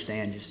don't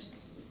understand, just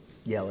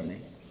yell at me.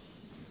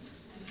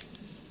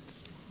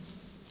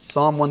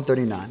 Psalm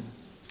 139.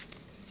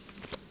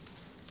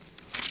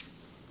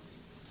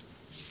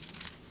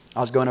 I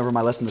was going over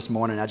my lesson this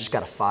morning, and I just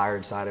got a fire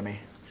inside of me.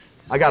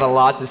 I got a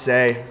lot to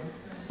say.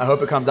 I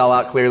hope it comes all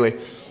out clearly.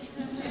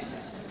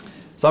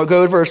 So I'll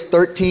go to verse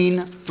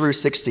 13 through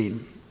 16. I'm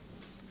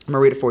going to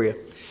read it for you.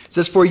 It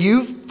says, "For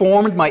you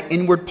formed my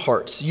inward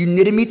parts. You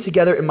knitted me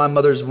together in my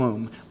mother's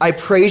womb. I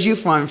praise you,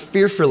 for I am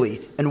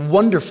fearfully and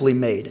wonderfully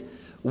made.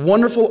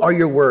 Wonderful are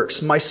your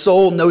works. My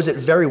soul knows it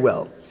very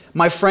well.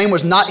 My frame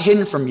was not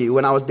hidden from you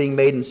when I was being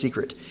made in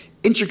secret,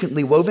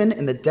 intricately woven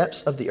in the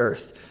depths of the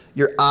earth.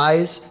 Your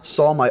eyes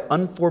saw my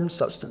unformed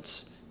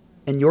substance.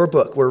 In your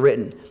book were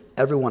written,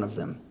 every one of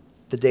them,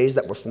 the days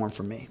that were formed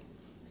for me,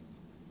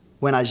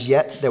 when as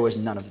yet there was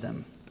none of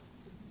them."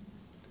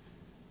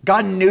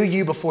 God knew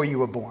you before you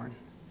were born.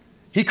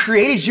 He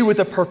created you with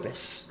a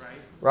purpose,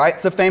 right?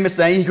 It's a famous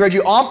saying. He created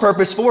you on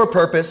purpose for a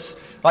purpose.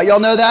 Right? Y'all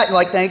know that? You're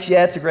like, thanks.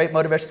 Yeah, it's a great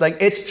motivational thing.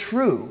 It's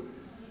true.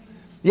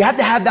 You have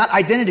to have that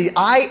identity.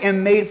 I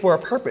am made for a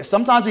purpose.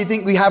 Sometimes we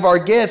think we have our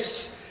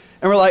gifts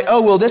and we're like,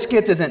 oh, well, this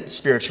gift isn't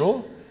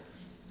spiritual.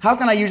 How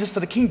can I use this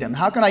for the kingdom?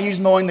 How can I use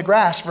mowing the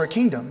grass for a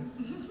kingdom?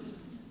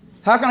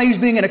 How can I use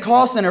being in a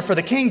call center for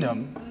the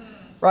kingdom?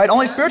 Right?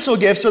 Only spiritual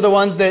gifts are the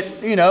ones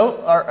that, you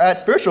know, are at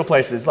spiritual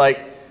places like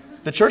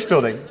the church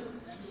building.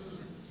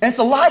 And it's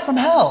a lie from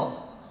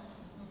hell.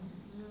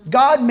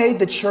 God made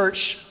the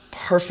church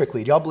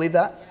perfectly. Do y'all believe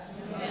that?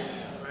 Yes.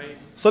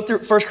 Flip through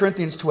 1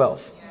 Corinthians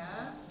 12.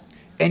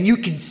 And you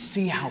can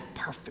see how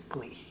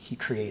perfectly he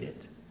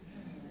created.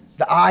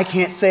 The eye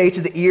can't say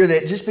to the ear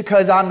that just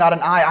because I'm not an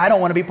eye, I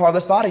don't want to be part of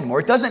this body anymore.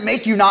 It doesn't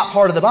make you not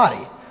part of the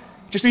body.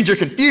 It just means you're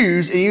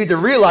confused and you need to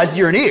realize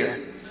you're an ear.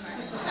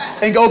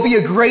 And go be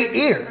a great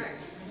ear.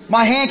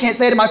 My hand can't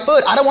say to my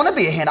foot, I don't want to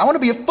be a hand. I want to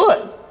be a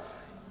foot.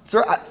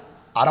 Sir,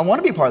 I don't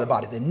want to be part of the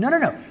body then.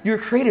 No. You're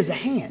created as a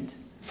hand.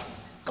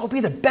 Go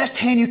be the best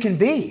hand you can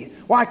be.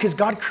 Why? Because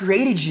God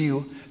created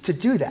you to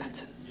do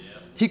that. Yeah.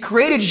 He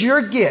created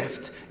your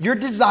gift, your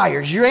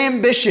desires, your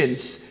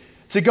ambitions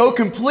to go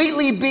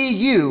completely be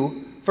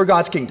you for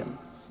God's kingdom.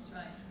 That's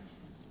right.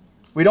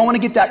 We don't want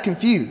to get that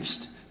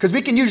confused because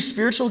we can use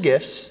spiritual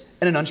gifts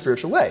in an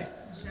unspiritual way.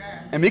 Sure.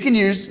 And we can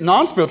use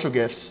non-spiritual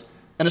gifts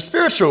in a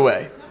spiritual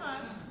way.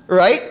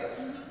 Right?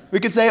 We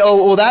could say,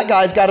 oh, well, that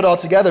guy's got it all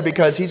together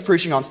because he's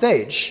preaching on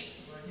stage.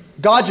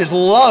 God just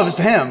loves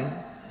him.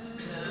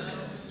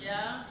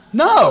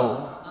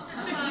 No.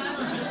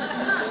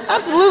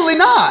 Absolutely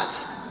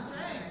not.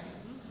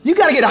 You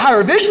got to get a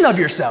higher vision of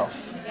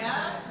yourself.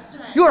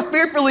 You are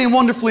fearfully and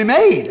wonderfully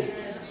made.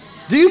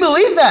 Do you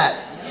believe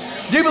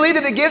that? Do you believe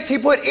that the gifts he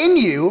put in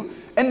you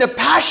and the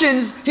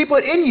passions he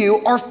put in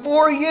you are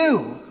for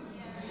you?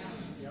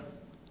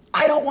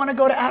 I don't want to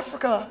go to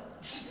Africa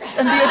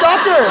and be a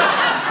doctor.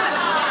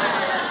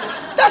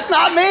 That's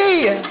not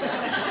me.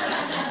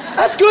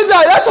 That's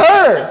Kudzai. That's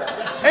her.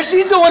 And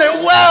she's doing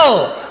it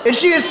well. And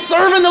she is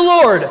serving the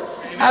Lord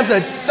as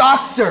a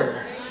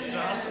doctor.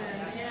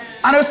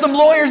 I know some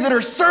lawyers that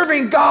are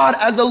serving God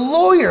as a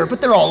lawyer, but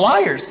they're all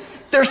liars.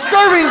 They're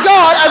serving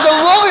God as a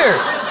lawyer.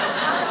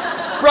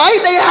 Right?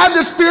 They have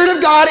the Spirit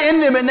of God in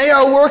them and they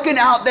are working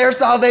out their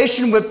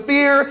salvation with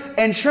fear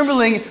and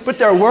trembling, but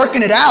they're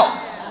working it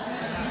out.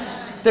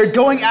 They're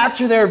going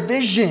after their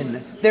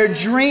vision, their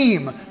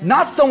dream,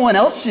 not someone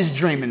else's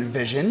dream and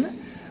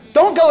vision.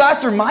 Don't go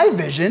after my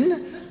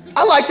vision.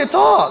 I like to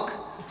talk.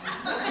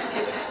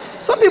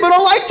 Some people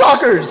don't like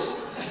talkers.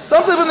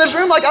 Some people in this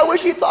room like, I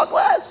wish he'd talk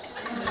less,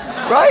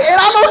 right? And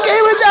I'm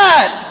okay with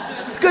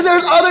that because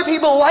there's other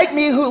people like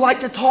me who like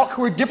to talk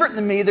who are different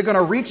than me. They're going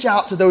to reach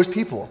out to those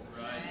people.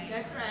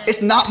 That's right.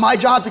 It's not my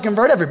job to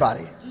convert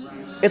everybody.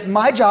 It's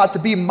my job to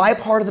be my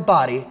part of the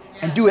body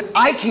and do what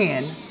I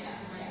can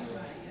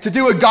to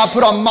do what God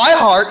put on my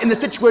heart in the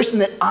situation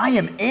that I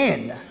am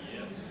in.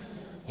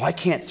 Well, I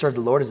can't serve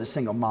the Lord as a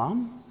single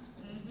mom.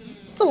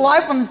 It's a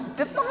lie from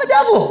the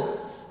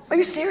devil. Are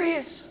you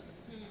serious?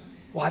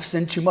 Well, I've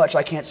sinned too much.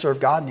 I can't serve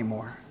God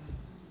anymore.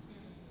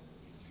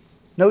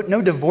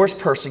 No divorced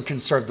person can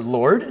serve the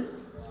Lord.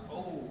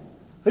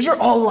 Those are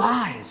all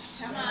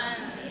lies. Come on.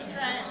 That's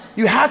right.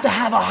 You have to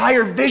have a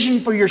higher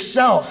vision for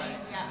yourself.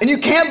 And you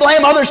can't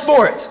blame others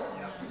for it.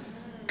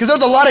 Because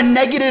there's a lot of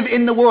negative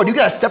in the world. You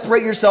got to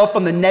separate yourself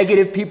from the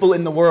negative people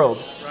in the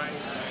world.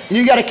 And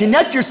you got to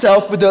connect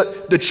yourself with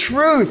the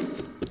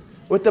truth,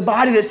 with the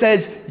body that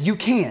says you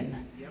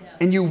can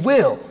and you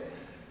will.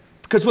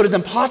 Because what is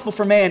impossible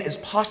for man is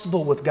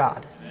possible with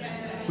God.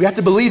 We have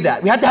to believe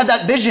that. We have to have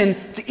that vision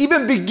to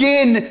even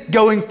begin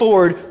going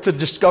forward to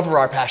discover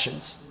our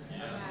passions.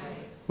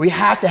 We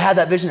have to have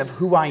that vision of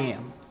who I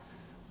am,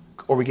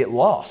 or we get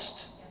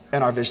lost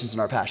in our visions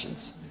and our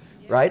passions,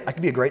 right? I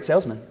could be a great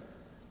salesman.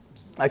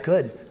 I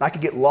could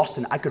get lost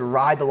in it. I could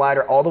ride the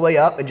ladder all the way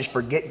up and just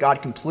forget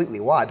God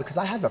completely. Why? Because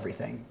I have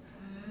everything.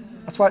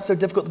 That's why it's so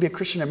difficult to be a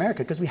Christian in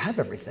America, because we have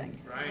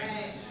everything. Right.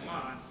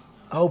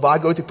 Oh, but I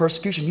go through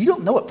persecution. You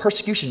don't know what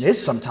persecution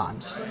is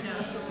sometimes.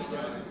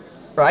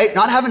 Right?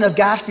 Not having enough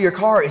gas for your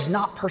car is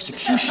not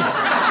persecution.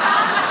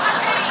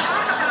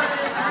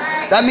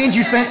 That means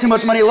you spent too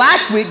much money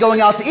last week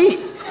going out to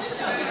eat.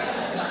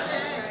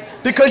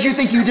 Because you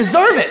think you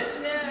deserve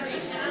it.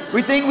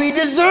 We think we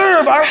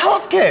deserve our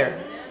health care.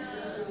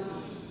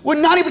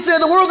 When 90% of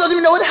the world doesn't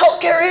even know what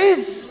health care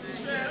is.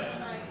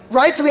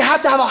 Right? So we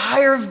have to have a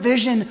higher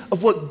vision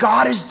of what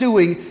God is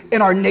doing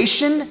in our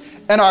nation,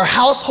 in our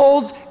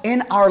households,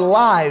 in our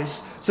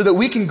lives, so that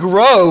we can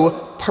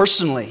grow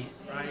personally.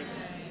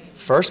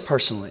 First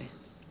personally,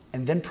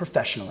 and then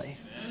professionally.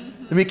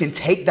 Then we can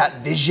take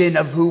that vision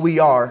of who we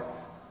are,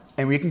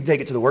 and we can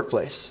take it to the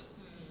workplace.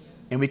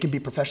 And we can be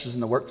professionals in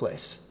the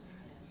workplace.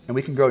 And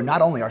we can grow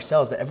not only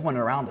ourselves, but everyone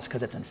around us,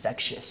 because it's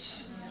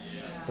infectious.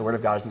 The Word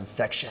of God is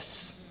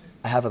infectious.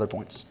 I have other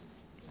points.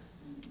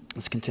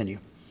 Let's continue.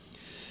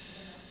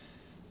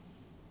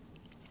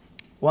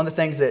 One of the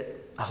things that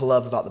I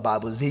love about the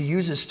Bible is He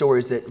uses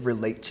stories that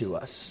relate to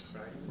us.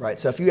 Right?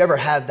 So if you ever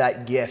have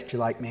that gift, you're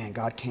like, man,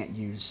 God can't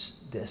use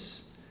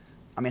this.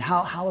 I mean,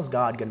 how is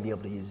God going to be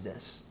able to use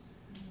this?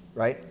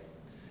 Right?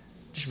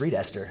 Just read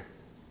Esther.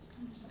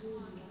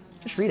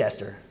 Just read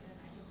Esther.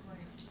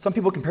 Some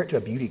people compare it to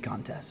a beauty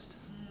contest.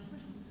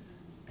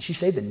 She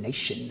saved the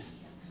nation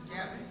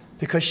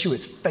because she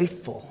was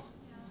faithful.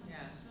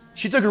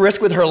 She took a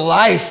risk with her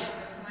life,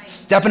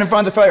 stepping in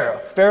front of the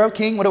Pharaoh. Pharaoh,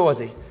 king, what was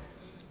he?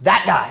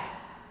 That guy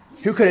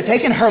who could have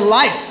taken her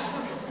life.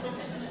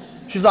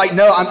 She's like,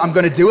 no, I'm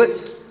going to do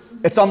it.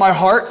 It's on my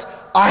heart.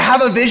 I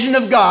have a vision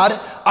of God.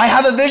 I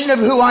have a vision of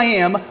who I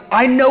am.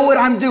 I know what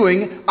I'm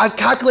doing. I've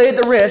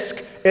calculated the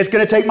risk. It's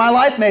going to take my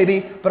life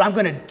maybe, but I'm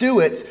going to do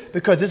it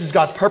because this is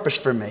God's purpose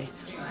for me.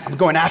 I'm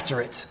going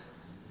after it.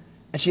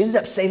 And she ended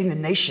up saving the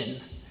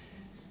nation.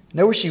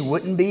 Know where she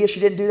wouldn't be if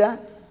she didn't do that?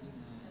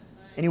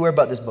 Anywhere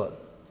but this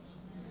book.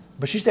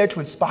 But she's there to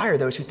inspire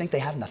those who think they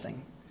have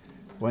nothing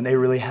when they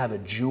really have a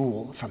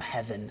jewel from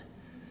heaven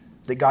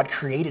that God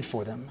created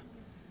for them.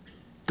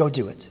 Go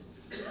do it.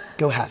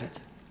 Go have it.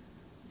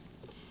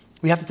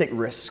 We have to take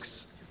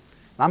risks.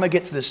 And I'm going to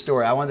get to this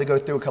story. I wanted to go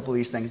through a couple of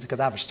these things because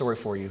I have a story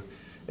for you.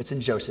 It's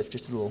in Joseph,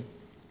 just a little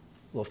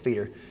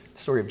feeder, the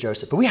story of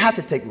Joseph. But we have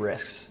to take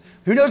risks.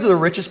 Who knows where the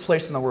richest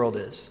place in the world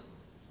is?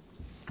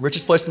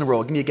 Richest place in the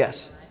world. Give me a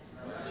guess.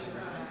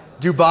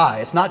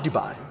 Dubai. It's not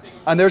Dubai.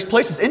 And there's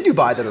places in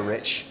Dubai that are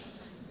rich.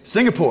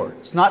 Singapore.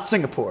 It's not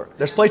Singapore.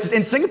 There's places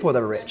in Singapore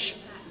that are rich.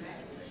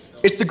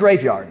 It's the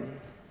graveyard.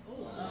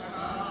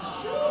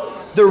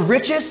 The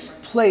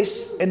richest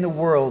place in the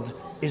world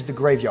is the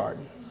graveyard.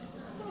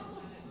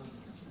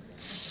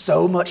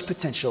 So much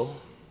potential.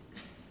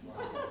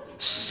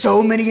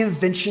 So many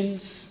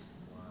inventions.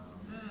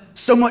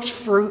 So much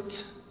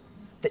fruit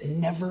that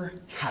never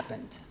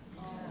happened.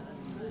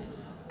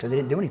 Because they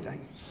didn't do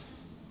anything.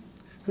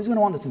 Who's going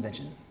to want this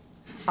invention?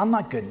 I'm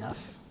not good enough.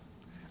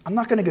 I'm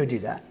not going to go do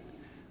that.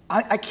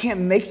 I can't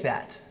make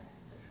that.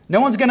 No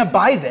one's going to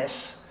buy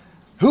this.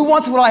 Who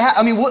wants what I have?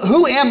 I mean,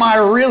 who am I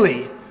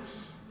really?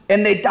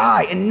 And they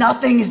die, and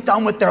nothing is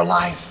done with their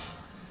life.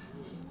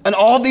 And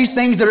all these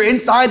things that are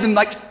inside them,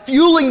 like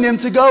fueling them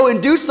to go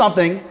and do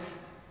something,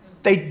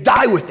 they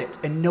die with it,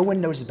 and no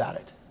one knows about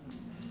it.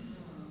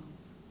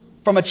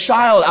 From a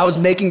child, I was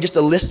making just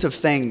a list of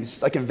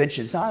things, like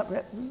inventions.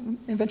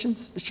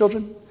 Inventions? Is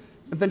children?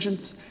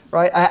 Inventions,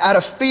 right? I had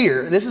a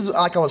fear. This is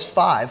like I was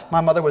 5.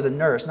 My mother was a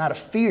nurse, and I had a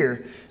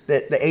fear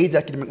that the AIDS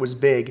epidemic was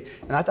big.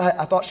 And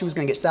I thought she was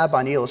going to get stabbed by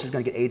a needle. She was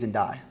going to get AIDS and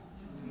die,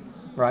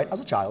 right? I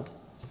was a child,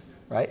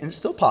 right? And it's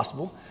still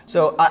possible.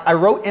 So I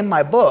wrote in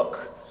my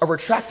book a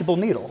retractable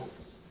needle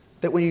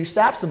that when you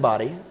stab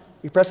somebody,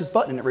 You press this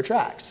button and it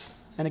retracts.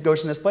 And it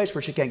goes in this place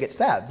where she can't get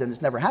stabbed, and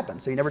it's never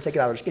happened. So you never take it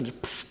out of her skin, just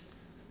poof,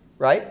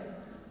 right?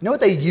 You know what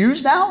they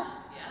use now?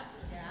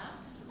 Yeah.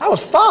 I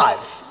was 5.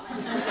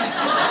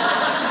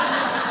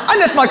 I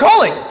missed my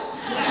calling.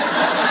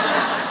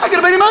 I could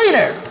have been a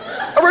millionaire,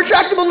 a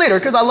retractable leader,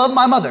 because I love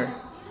my mother.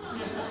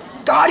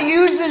 God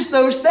uses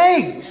those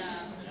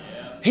things.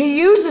 He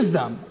uses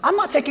them. I'm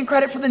not taking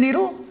credit for the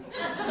needle.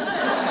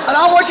 And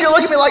I don't want you to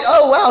look at me like,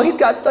 oh, wow, he's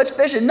got such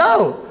vision.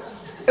 No,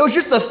 it was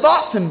just the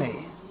thought to me.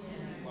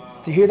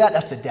 To hear that,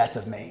 that's the death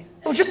of me.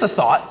 It was just a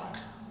thought.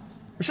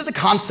 It was just a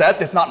concept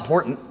that's not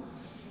important.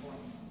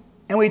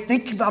 And we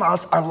think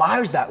about our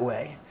lives that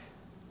way.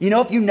 You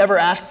know, if you never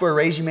ask for a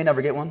raise, you may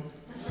never get one.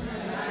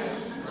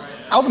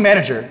 I was a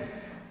manager,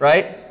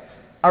 right?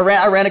 I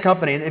ran a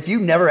company. If you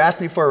never asked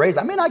me for a raise,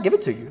 I may not give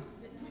it to you.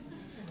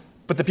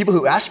 But the people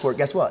who asked for it,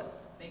 guess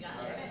what? They got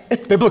it.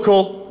 It's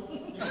biblical.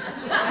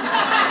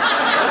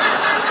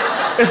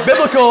 It's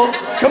biblical.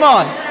 Come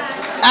on.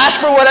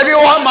 Ask for whatever you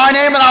want in my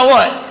name and I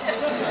what?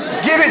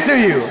 Give it to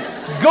you.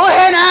 Go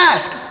ahead and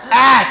ask.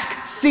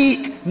 Ask,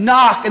 seek,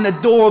 knock, and the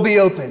door will be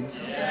opened.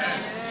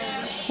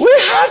 We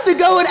have to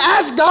go and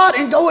ask God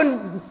and go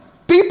and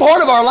be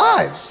part of our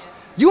lives.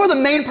 You are the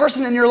main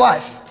person in your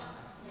life.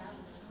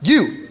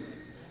 You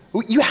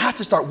have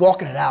to start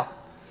walking it out.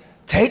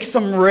 Take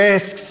some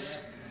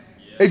risks.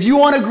 If you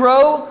want to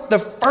grow, the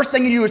first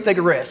thing you do is take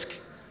a risk.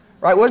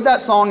 Right? What is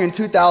that song in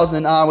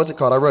 2000? What's it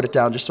called? I wrote it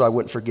down just so I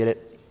wouldn't forget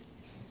it.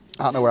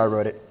 I don't know where I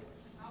wrote it.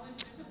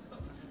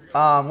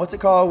 What's it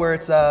called? Where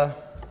it's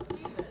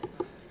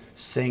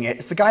sing it.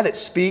 It's the guy that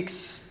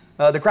speaks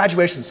the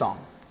graduation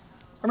song.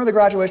 Remember the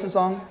graduation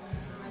song?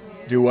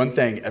 Do one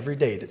thing every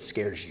day that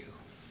scares you.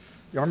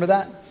 You remember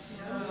that?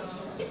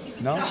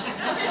 No?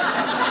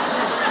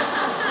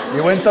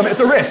 You win some. It's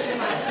a risk.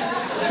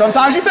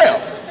 Sometimes you fail,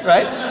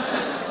 right?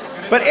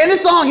 But in the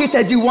song, he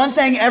said, do one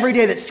thing every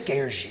day that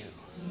scares you.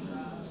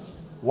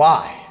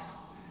 Why?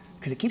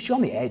 Because it keeps you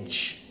on the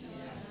edge.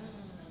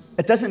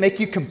 It doesn't make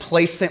you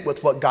complacent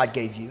with what God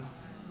gave you.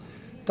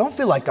 Don't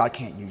feel like God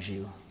can't use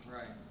you.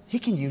 He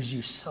can use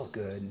you so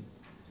good.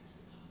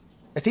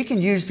 If he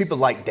can use people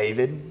like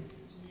David,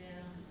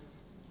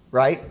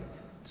 right?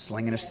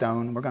 Slinging a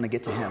stone, we're going to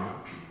get to him.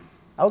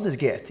 That was his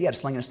gift. He had a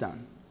sling and a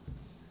stone.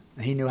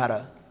 And he knew how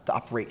to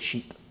operate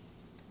sheep.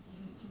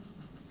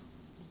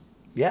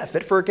 Yeah,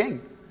 fit for a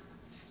king.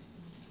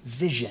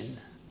 Vision.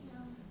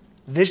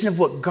 Vision of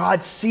what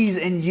God sees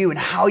in you and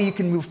how you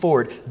can move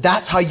forward.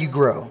 That's how you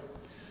grow.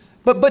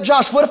 But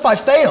Josh, what if I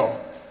fail?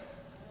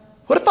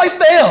 What if I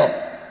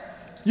fail?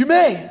 You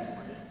may.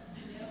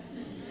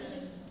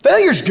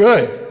 Failure's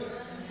good.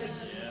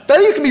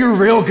 Failure can be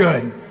real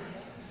good.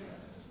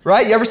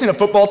 Right? You ever seen a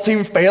football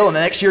team fail and the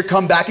next year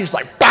come back and just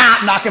like,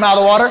 bam, knock them out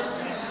of the water?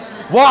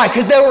 Why?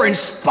 Because they were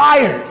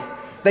inspired.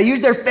 They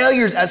used their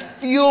failures as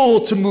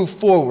fuel to move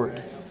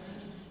forward.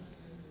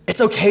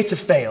 It's okay to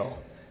fail.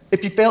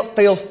 If you fail,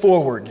 fail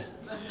forward.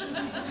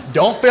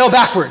 Don't fail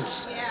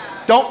backwards.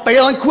 Don't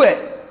fail and quit.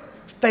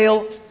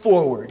 Fail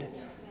forward.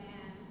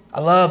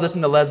 I love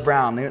listening to Les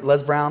Brown.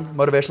 Les Brown,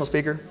 motivational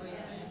speaker.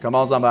 Come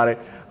on, somebody.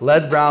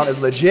 Les Brown is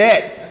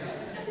legit.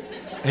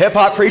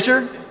 Hip-hop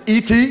preacher,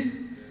 E.T.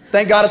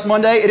 Thank God it's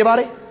Monday.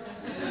 Anybody?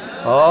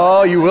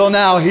 Oh, you will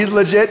now. He's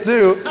legit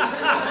too.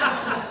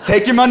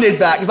 Take your Mondays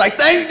back. He's like,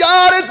 thank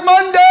God it's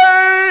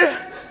Monday.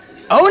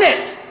 Own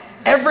it.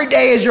 Every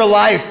day is your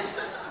life.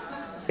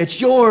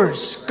 It's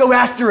yours. Go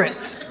after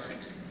it.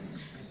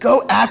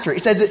 Go after it. He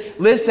says that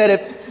Liz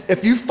said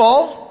if you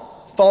fall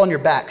on your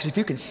back. Because if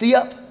you can see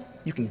up,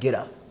 you can get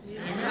up.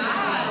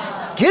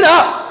 Get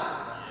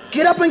up.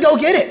 Get up and go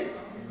get it.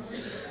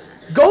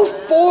 Go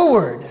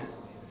forward.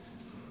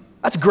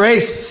 That's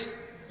grace.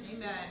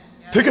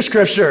 Pick a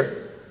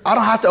scripture. I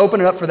don't have to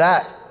open it up for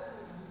that.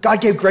 God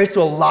gave grace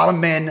to a lot of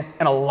men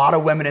and a lot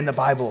of women in the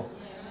Bible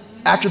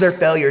after their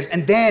failures.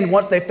 And then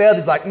once they failed,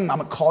 he's like, I'm going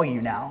to call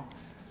you now.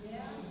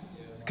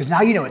 Because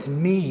now you know it's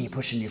me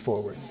pushing you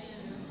forward.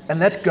 And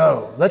let's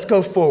go. Let's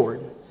go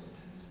forward.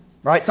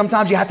 Right?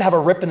 Sometimes you have to have a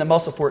rip in the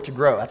muscle for it to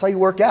grow. That's how you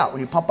work out.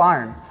 When you pump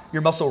iron,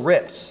 your muscle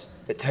rips.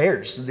 It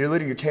tears. So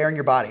you're tearing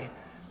your body.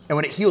 And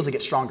when it heals, it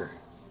gets stronger.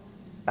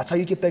 That's how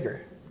you get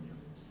bigger.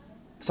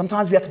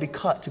 Sometimes we have to be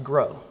cut to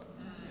grow.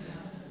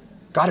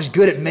 God is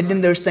good at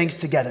mending those things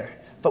together.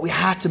 But we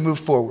have to move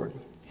forward.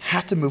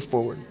 Have to move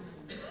forward.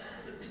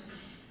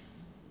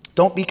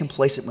 Don't be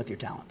complacent with your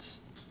talents.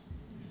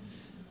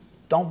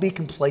 Don't be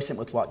complacent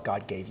with what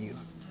God gave you.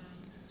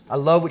 I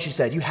love what you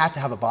said. You have to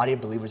have a body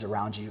of believers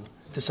around you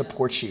to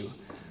support you.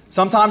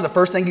 Sometimes the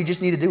first thing you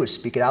just need to do is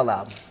speak it out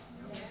loud.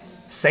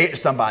 Say it to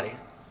somebody.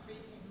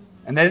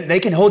 And then they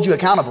can hold you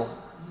accountable.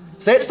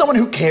 Say it to someone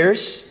who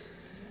cares.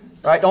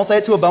 Right? Don't say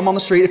it to a bum on the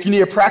street. If you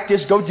need a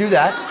practice, go do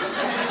that.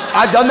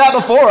 I've done that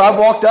before. I've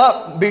walked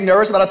up, being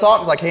nervous about a talk. I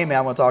was like, hey, man,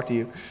 I want to talk to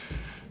you.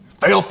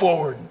 Fail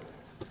forward.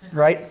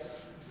 Right?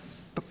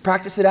 But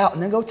practice it out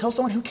and then go tell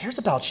someone who cares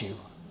about you.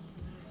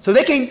 So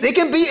they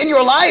can be in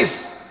your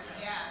life.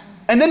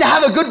 And then to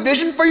have a good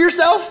vision for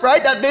yourself,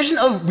 right? That vision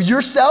of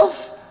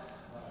yourself,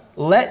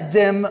 let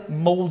them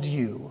mold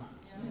you.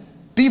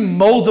 Be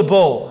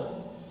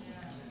moldable.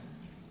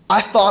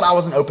 I thought I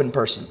was an open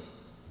person,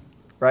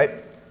 right?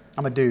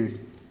 I'm a dude.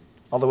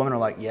 All the women are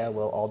like, yeah,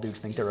 well, all dudes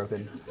think they're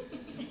open.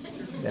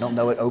 They don't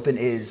know what open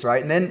is,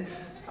 right? And then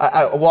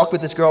I walked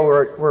with this girl.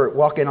 We're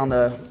walking on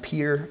the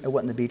pier. It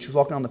wasn't the beach. We were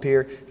walking on the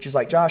pier. She's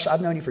like, Josh,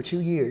 I've known you for 2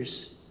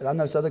 years, and I've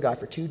known this other guy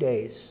for 2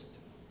 days,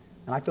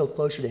 and I feel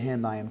closer to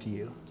him than I am to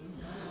you.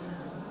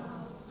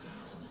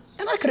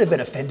 And I could have been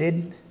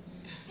offended.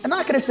 And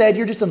I could have said,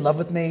 you're just in love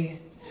with me.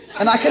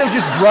 And I could have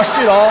just brushed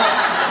it off,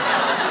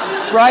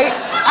 right?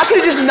 I could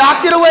have just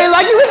knocked it away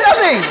like it was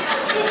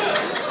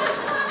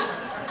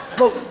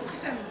nothing.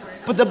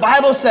 But the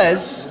Bible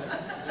says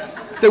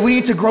that we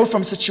need to grow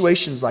from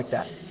situations like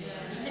that.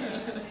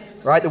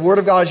 Right? The Word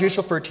of God is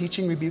useful for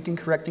teaching, rebuking,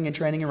 correcting, and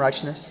training in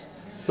righteousness.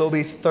 So we'll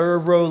be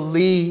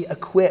thoroughly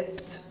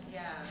equipped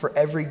for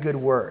every good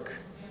work.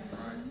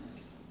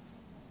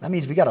 That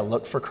means we got to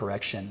look for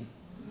correction.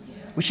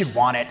 We should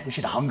want it. We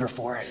should hunger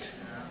for it.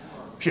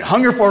 We should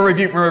hunger for a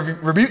rebuke. When a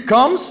rebuke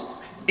comes,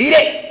 eat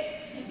it.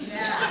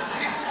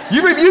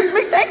 You rebuked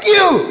me? Thank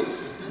you.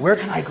 Where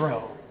can I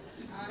grow?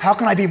 How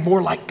can I be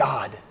more like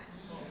God?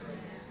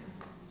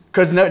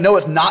 Because no,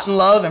 it's not in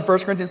love in 1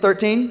 Corinthians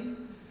 13.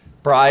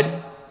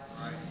 Pride.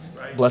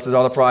 Blessed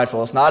are the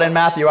prideful. It's not in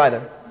Matthew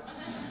either.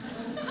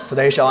 For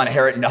they shall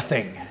inherit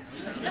nothing,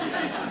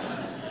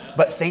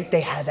 but think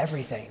they have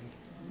everything.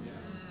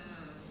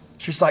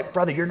 She's like,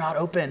 brother, you're not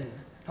open.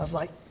 I was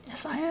like,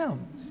 yes, I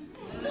am.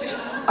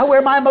 I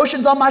wear my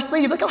emotions on my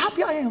sleeve. Look how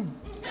happy I am.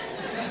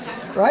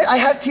 Right? I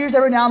have tears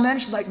every now and then.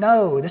 She's like,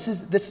 no, this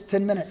is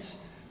 10 minutes.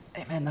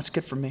 Hey, man, that's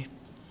good for me.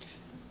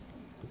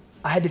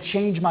 I had to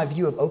change my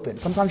view of open.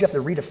 Sometimes you have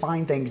to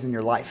redefine things in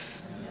your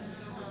life.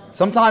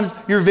 Sometimes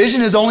your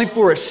vision is only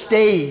for a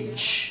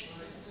stage,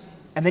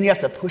 and then you have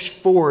to push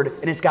forward,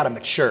 and it's got to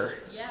mature.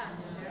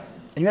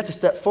 And you have to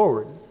step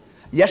forward.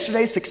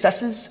 Yesterday's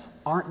successes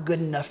aren't good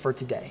enough for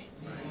today.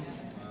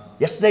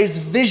 Yesterday's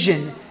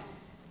vision,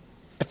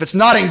 if it's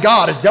not in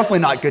God, is definitely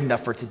not good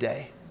enough for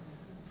today.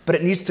 But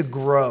it needs to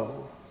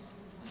grow.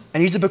 It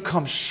needs to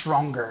become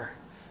stronger.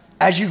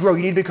 As you grow,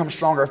 you need to become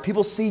stronger. If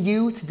people see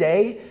you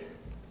today,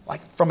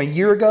 like from a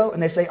year ago,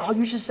 and they say, oh,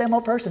 you're just the same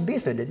old person, be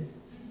offended.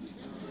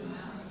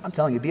 I'm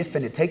telling you, be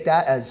offended. Take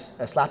that as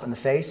a slap in the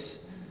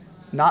face,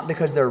 not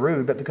because they're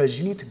rude, but because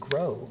you need to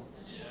grow.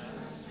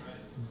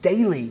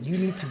 Daily, you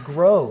need to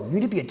grow. You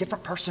need to be a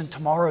different person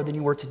tomorrow than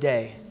you were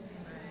today.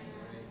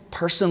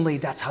 Personally,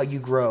 that's how you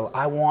grow.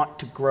 I want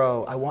to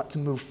grow. I want to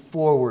move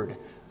forward.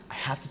 I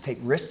have to take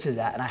risks to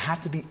that, and I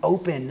have to be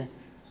open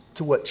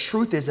to what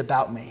truth is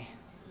about me.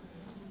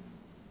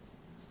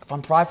 If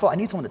I'm prideful, I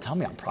need someone to tell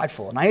me I'm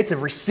prideful, and I need to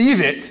receive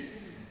it.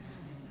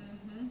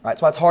 Right?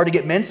 That's why it's hard to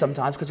get men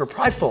sometimes, because we're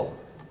prideful.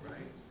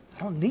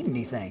 I don't need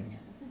anything.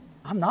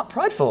 I'm not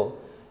prideful.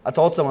 I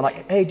told someone,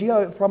 like, hey, do you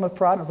have a problem with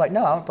pride? And I was like,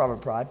 no, I don't have a problem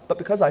with pride. But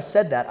because I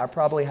said that, I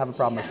probably have a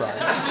problem with pride.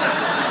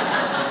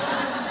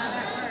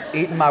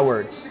 Eating my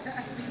words.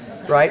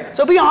 Right?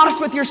 So be honest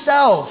with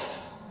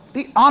yourself.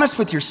 Be honest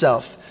with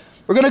yourself.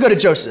 We're going to go to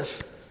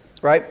Joseph.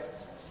 Right?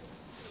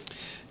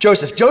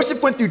 Joseph.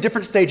 Joseph went through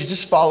different stages.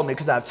 Just follow me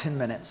because I have 10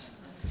 minutes.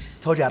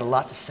 Told you I had a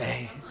lot to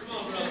say.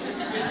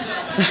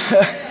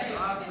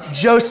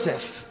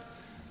 Joseph.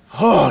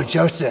 Oh,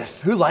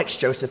 Joseph. Who likes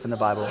Joseph in the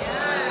Bible?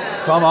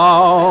 Come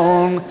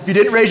on. If you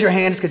didn't raise your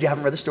hand, it's because you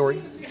haven't read the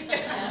story.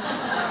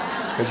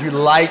 Because you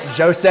like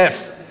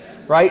Joseph,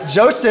 right?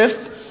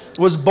 Joseph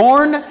was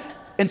born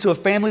into a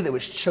family that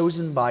was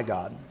chosen by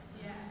God.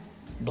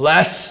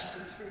 Blessed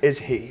is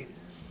he,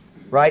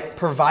 right?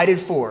 Provided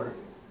for.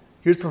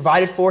 He was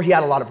provided for. He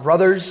had a lot of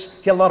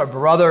brothers. He had a lot of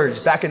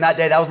brothers. Back in that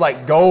day, that was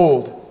like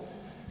gold.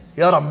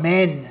 He had a lot of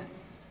men.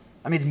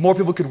 I mean, more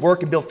people could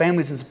work and build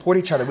families and support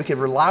each other. We could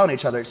rely on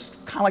each other. It's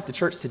kind of like the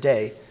church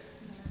today.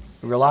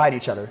 We rely on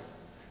each other,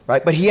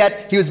 right? But he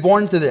was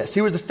born into this. He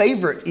was the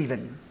favorite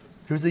even.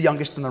 Who's the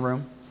youngest in the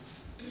room?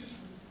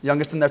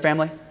 Youngest in their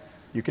family?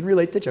 You can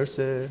relate to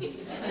Joseph.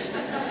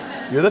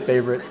 You're the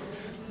favorite,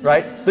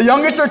 right? The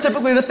youngest are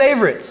typically the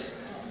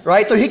favorites,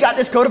 right? So he got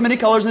this coat of many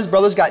colors and his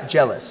brothers got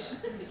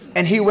jealous.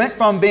 And he went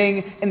from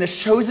being in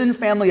this chosen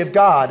family of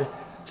God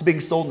to being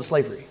sold into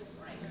slavery.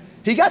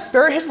 He got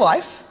spared his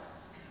life,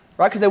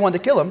 right? Because they wanted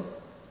to kill him.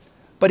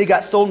 But he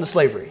got sold into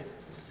slavery.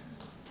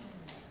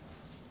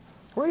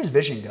 Where did his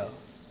vision go?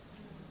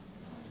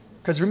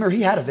 Because remember,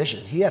 he had a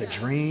vision. He had a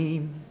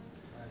dream.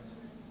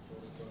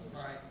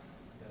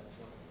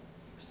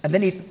 And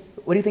then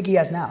what do you think he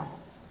has now?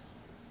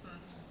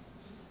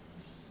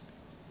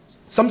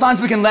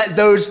 Sometimes we can let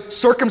those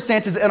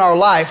circumstances in our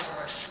life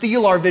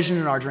steal our vision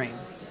and our dream.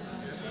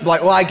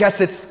 Like, well, I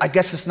guess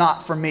it's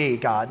not for me,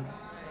 God.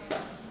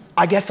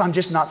 I guess I'm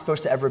just not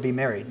supposed to ever be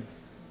married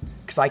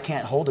because I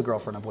can't hold a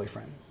girlfriend or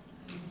boyfriend.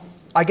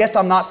 I guess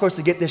I'm not supposed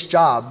to get this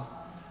job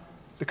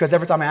because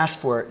every time I ask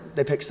for it,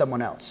 they pick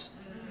someone else.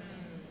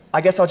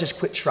 I guess I'll just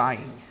quit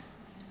trying.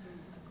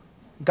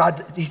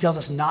 God, he tells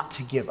us not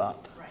to give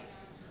up.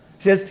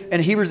 He says,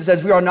 in Hebrews it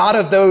says, we are not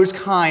of those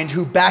kind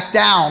who back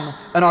down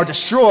and are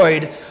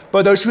destroyed,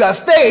 but those who have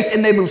faith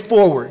and they move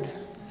forward.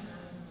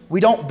 We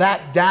don't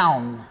back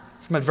down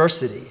from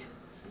adversity.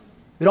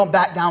 We don't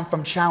back down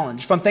from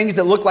challenge, from things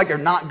that look like they're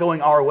not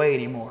going our way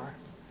anymore.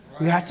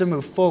 We have to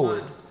move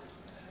forward.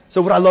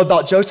 So what I love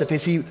about Joseph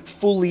is he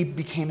fully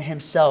became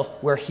himself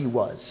where he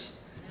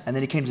was. And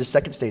then he came to the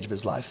second stage of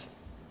his life.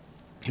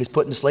 He was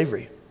put into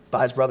slavery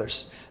by his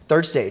brothers.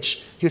 Third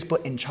stage, he was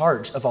put in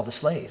charge of all the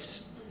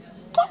slaves.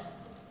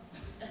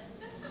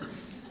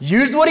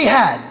 Used what he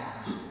had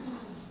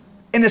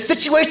in the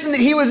situation that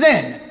he was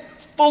in,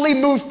 fully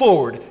moved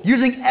forward.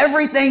 Using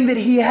everything that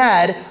he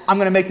had, I'm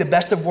going to make the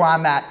best of where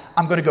I'm at.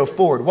 I'm going to go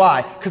forward.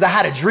 Why? Because I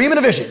had a dream and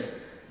a vision.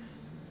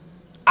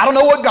 I don't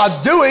know what God's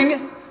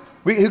doing.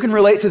 Who can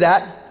relate to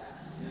that?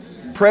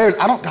 Prayers.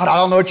 God, I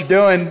don't know what you're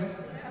doing,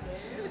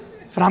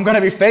 but I'm going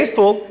to be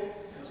faithful.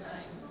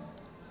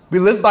 We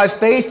live by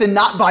faith and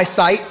not by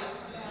sight.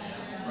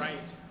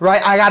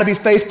 Right? I got to be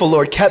faithful,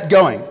 Lord. Kept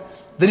going.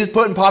 Then he's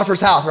put in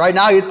Potiphar's house. Right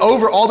now he's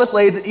over all the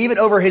slaves and even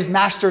over his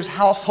master's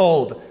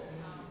household.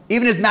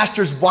 Even his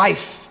master's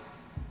wife.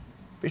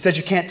 He says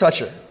you can't touch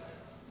her.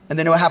 And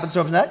then you know what happens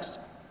to him next?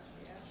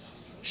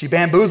 She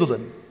bamboozled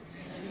him.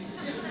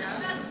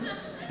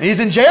 And he's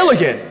in jail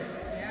again.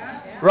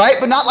 Right?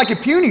 But not like a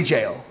puny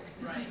jail.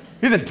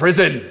 He's in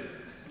prison.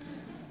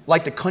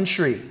 Like the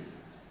country.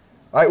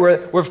 Right?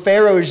 Where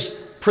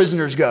Pharaoh's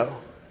prisoners go.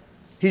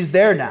 He's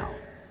there now.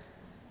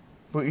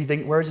 But you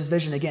think, where's his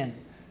vision again?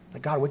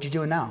 Like, God, what are you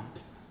doing now?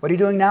 What are you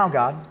doing now,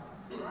 God?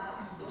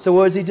 So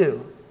what does he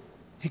do?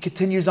 He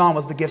continues on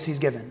with the gifts he's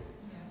given.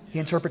 He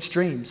interprets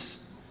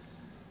dreams.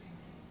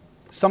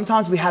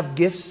 Sometimes we have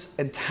gifts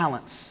and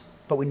talents,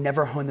 but we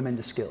never hone them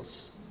into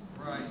skills.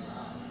 Right.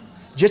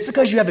 Just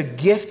because you have a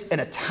gift and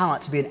a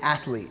talent to be an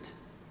athlete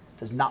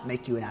does not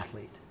make you an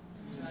athlete.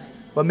 Right.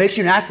 What makes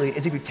you an athlete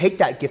is if you take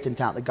that gift and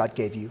talent that God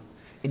gave you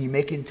and you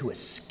make it into a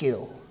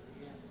skill.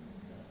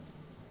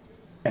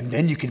 And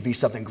then you can be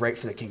something great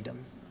for the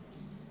kingdom.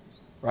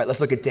 Right? Let's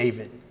look at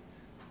David.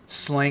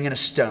 Sling and a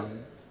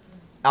stone.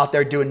 Out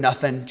there doing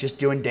nothing, just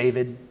doing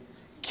David.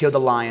 Killed a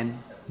lion.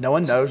 No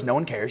one knows, no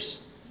one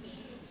cares.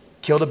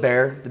 Killed a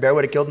bear. The bear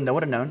would have killed him, no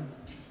one would have known.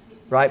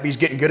 Right? But he's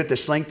getting good at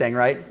this sling thing,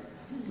 right?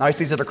 Now he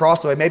sees it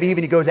across the way. Maybe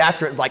even he goes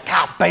after it, like,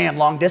 pow, bam,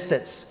 long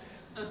distance.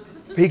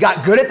 But he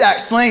got good at that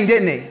sling,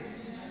 didn't he?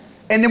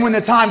 And then when the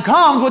time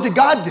comes, what did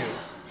God do?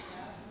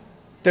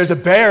 There's a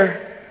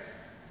bear.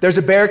 There's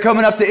a bear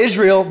coming up to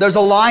Israel. There's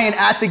a lion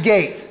at the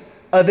gate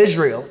of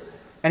Israel.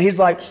 And he's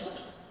like,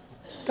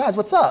 guys,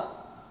 what's up?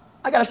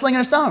 I got a sling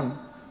and a stone.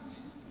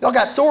 Y'all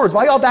got swords.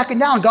 Why y'all backing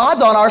down?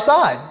 God's on our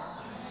side.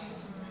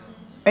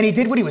 And he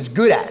did what he was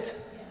good at.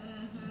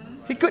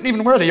 He couldn't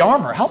even wear the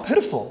armor. How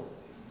pitiful.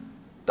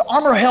 The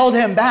armor held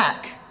him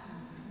back.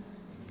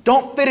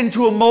 Don't fit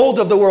into a mold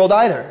of the world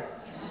either.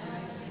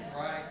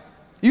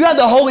 You have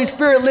the Holy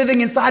Spirit living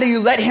inside of you.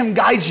 Let him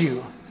guide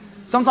you.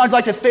 Sometimes I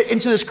like to fit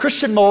into this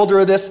Christian mold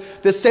or this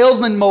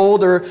salesman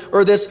mold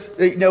or this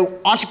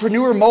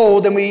entrepreneur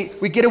mold, and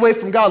we get away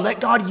from God. Let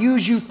God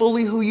use you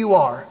fully who you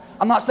are.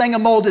 I'm not saying a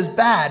mold is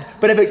bad,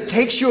 but if it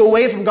takes you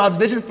away from God's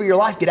vision for your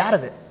life, get out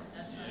of it.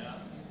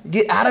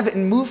 Get out of it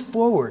and move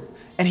forward.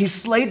 And he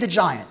slayed the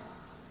giant.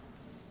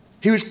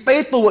 He was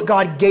faithful what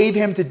God gave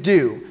him to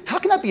do. How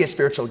can that be a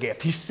spiritual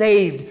gift? He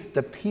saved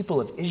the people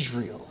of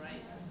Israel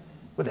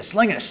with a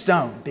sling and a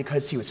stone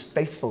because he was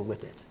faithful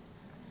with it.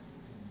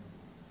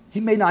 He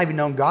may not even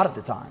known God at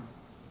the time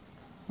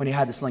when he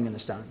had the sling and the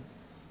stone.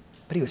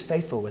 But he was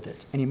faithful with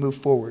it, and he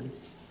moved forward.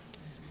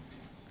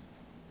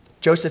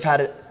 Joseph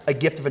had a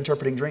gift of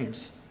interpreting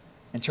dreams.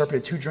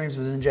 Interpreted 2 dreams,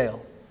 was in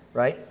jail,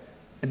 right?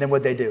 And then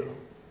what'd they do?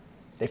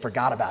 They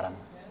forgot about him.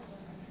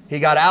 He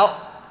got out,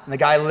 and the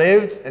guy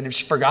lived, and they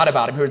just forgot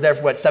about him. He was there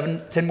for,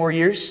 10 more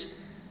years?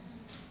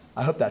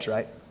 I hope that's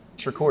right.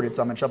 It's recorded,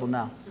 so I'm in trouble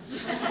now.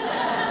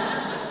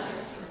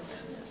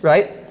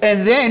 Right?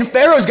 And then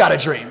Pharaoh's got a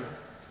dream.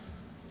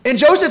 And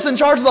Joseph's in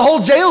charge of the whole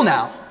jail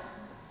now,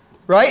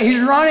 right?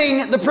 He's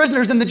running the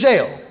prisoners in the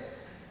jail.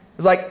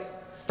 It's like,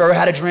 Pharaoh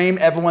had a dream,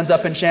 everyone's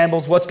up in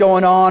shambles, what's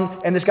going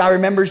on? And this guy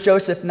remembers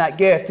Joseph and that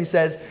gift. He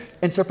says,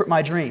 interpret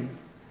my dream.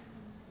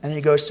 And then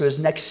he goes to his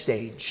next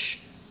stage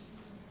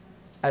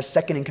as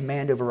second in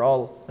command over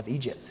all of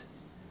Egypt.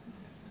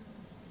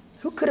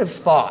 Who could have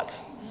thought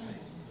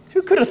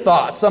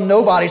some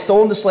nobody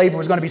sold into slavery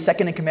was going to be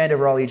second in command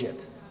over all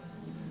Egypt?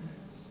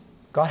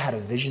 God had a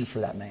vision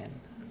for that man.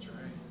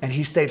 And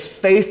he stayed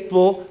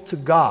faithful to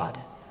God.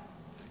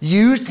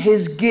 Used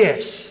his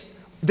gifts,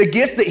 the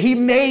gifts that he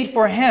made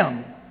for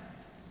him,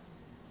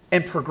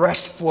 and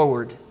progressed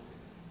forward.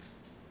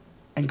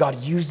 And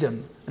God used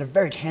him in a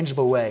very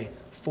tangible way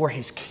for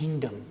his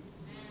kingdom.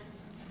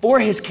 For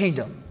his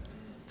kingdom.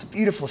 It's a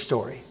beautiful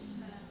story.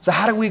 So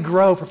how do we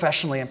grow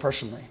professionally and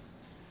personally?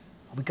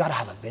 We got to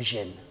have a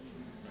vision.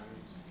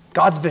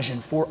 God's vision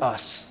for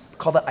us. We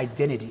call that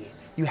identity.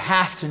 You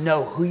have to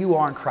know who you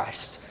are in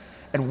Christ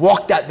and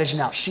walk that vision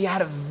out. She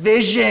had a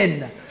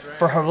vision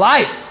for her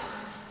life.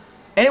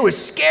 And it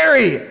was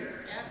scary.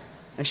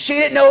 And she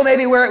didn't know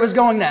maybe where it was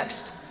going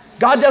next.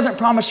 God doesn't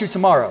promise you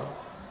tomorrow.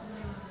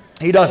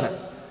 He doesn't.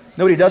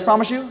 Know what he does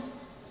promise you?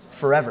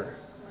 Forever.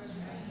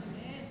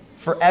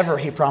 Forever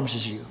he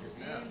promises you.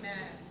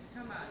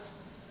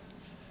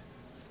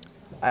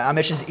 I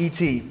mentioned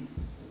E.T.,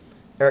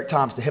 Eric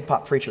Thomas, the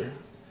hip-hop preacher.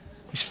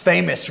 He's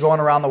famous going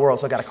around the world,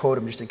 so I got to quote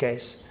him just in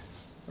case,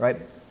 right?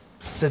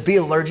 He says, be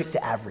allergic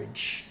to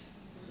average.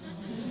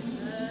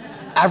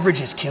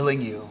 Average is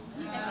killing you.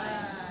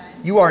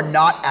 You are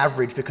not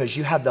average because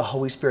you have the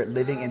Holy Spirit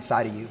living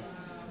inside of you.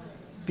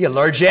 Be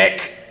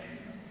allergic.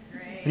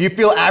 If you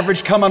feel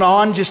average coming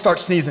on, just start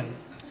sneezing.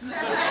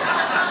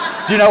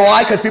 Do you know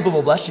why? Because people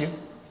will bless you.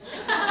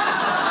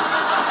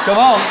 Come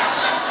on.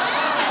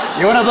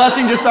 You want a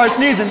blessing, just start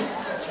sneezing.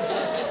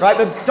 Right?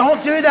 But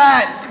don't do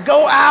that.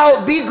 Go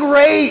out. Be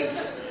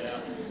great.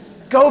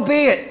 Go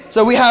be it.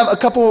 So we have a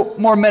couple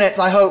more minutes,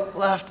 I hope,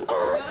 left.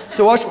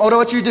 So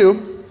what you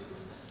do.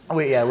 Oh,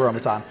 wait, yeah, we're on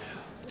the time.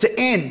 To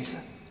end,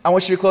 I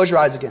want you to close your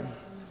eyes again.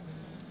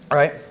 All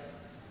right?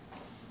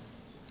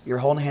 You're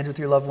holding hands with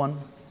your loved one.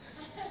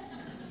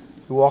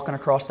 You're walking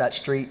across that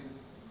street.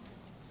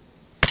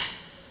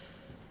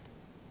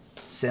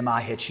 Semi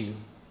hits you.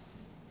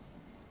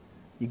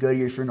 You go to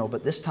your funeral,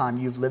 but this time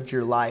you've lived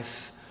your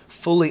life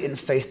fully in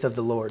faith of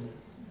the Lord.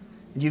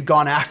 And you've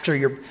gone after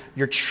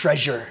your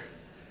treasure.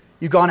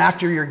 You've gone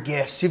after your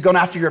gifts. You've gone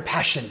after your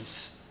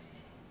passions.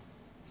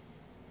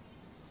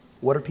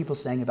 What are people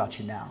saying about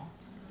you now?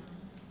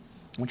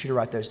 I want you to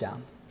write those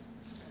down.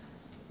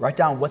 Write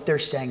down what they're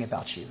saying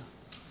about you.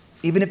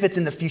 Even if it's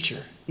in the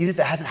future, even if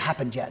it hasn't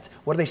happened yet,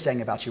 what are they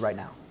saying about you right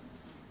now?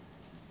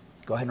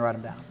 Go ahead and write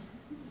them down.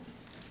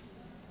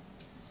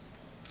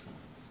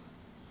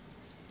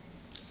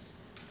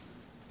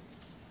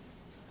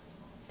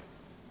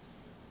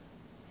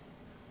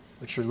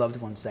 What's your loved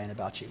ones saying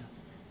about you?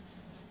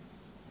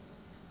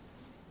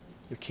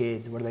 Your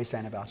kids, what are they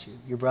saying about you?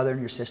 Your brother and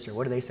your sister,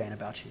 what are they saying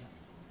about you?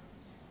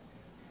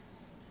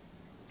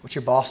 What's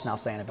your boss now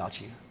saying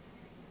about you?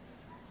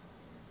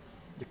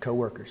 Your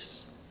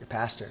coworkers, your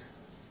pastor.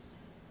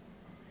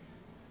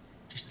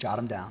 Just jot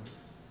them down.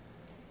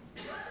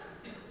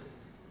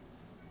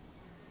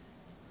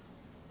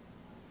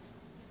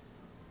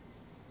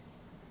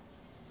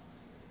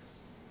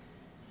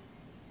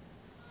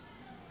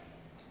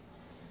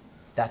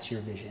 That's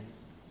your vision.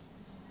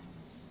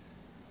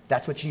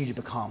 That's what you need to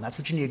become. That's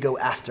what you need to go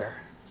after.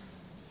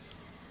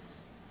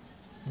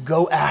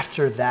 Go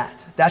after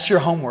that. That's your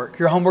homework.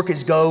 Your homework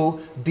is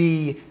go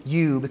be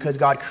you because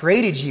God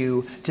created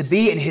you to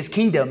be in his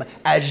kingdom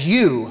as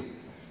you.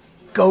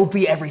 Go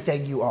be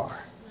everything you are.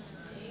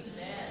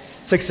 Amen.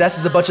 Success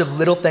is a bunch of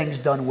little things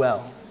done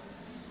well.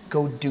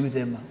 Go do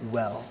them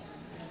well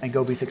and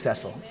go be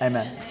successful.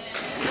 Amen.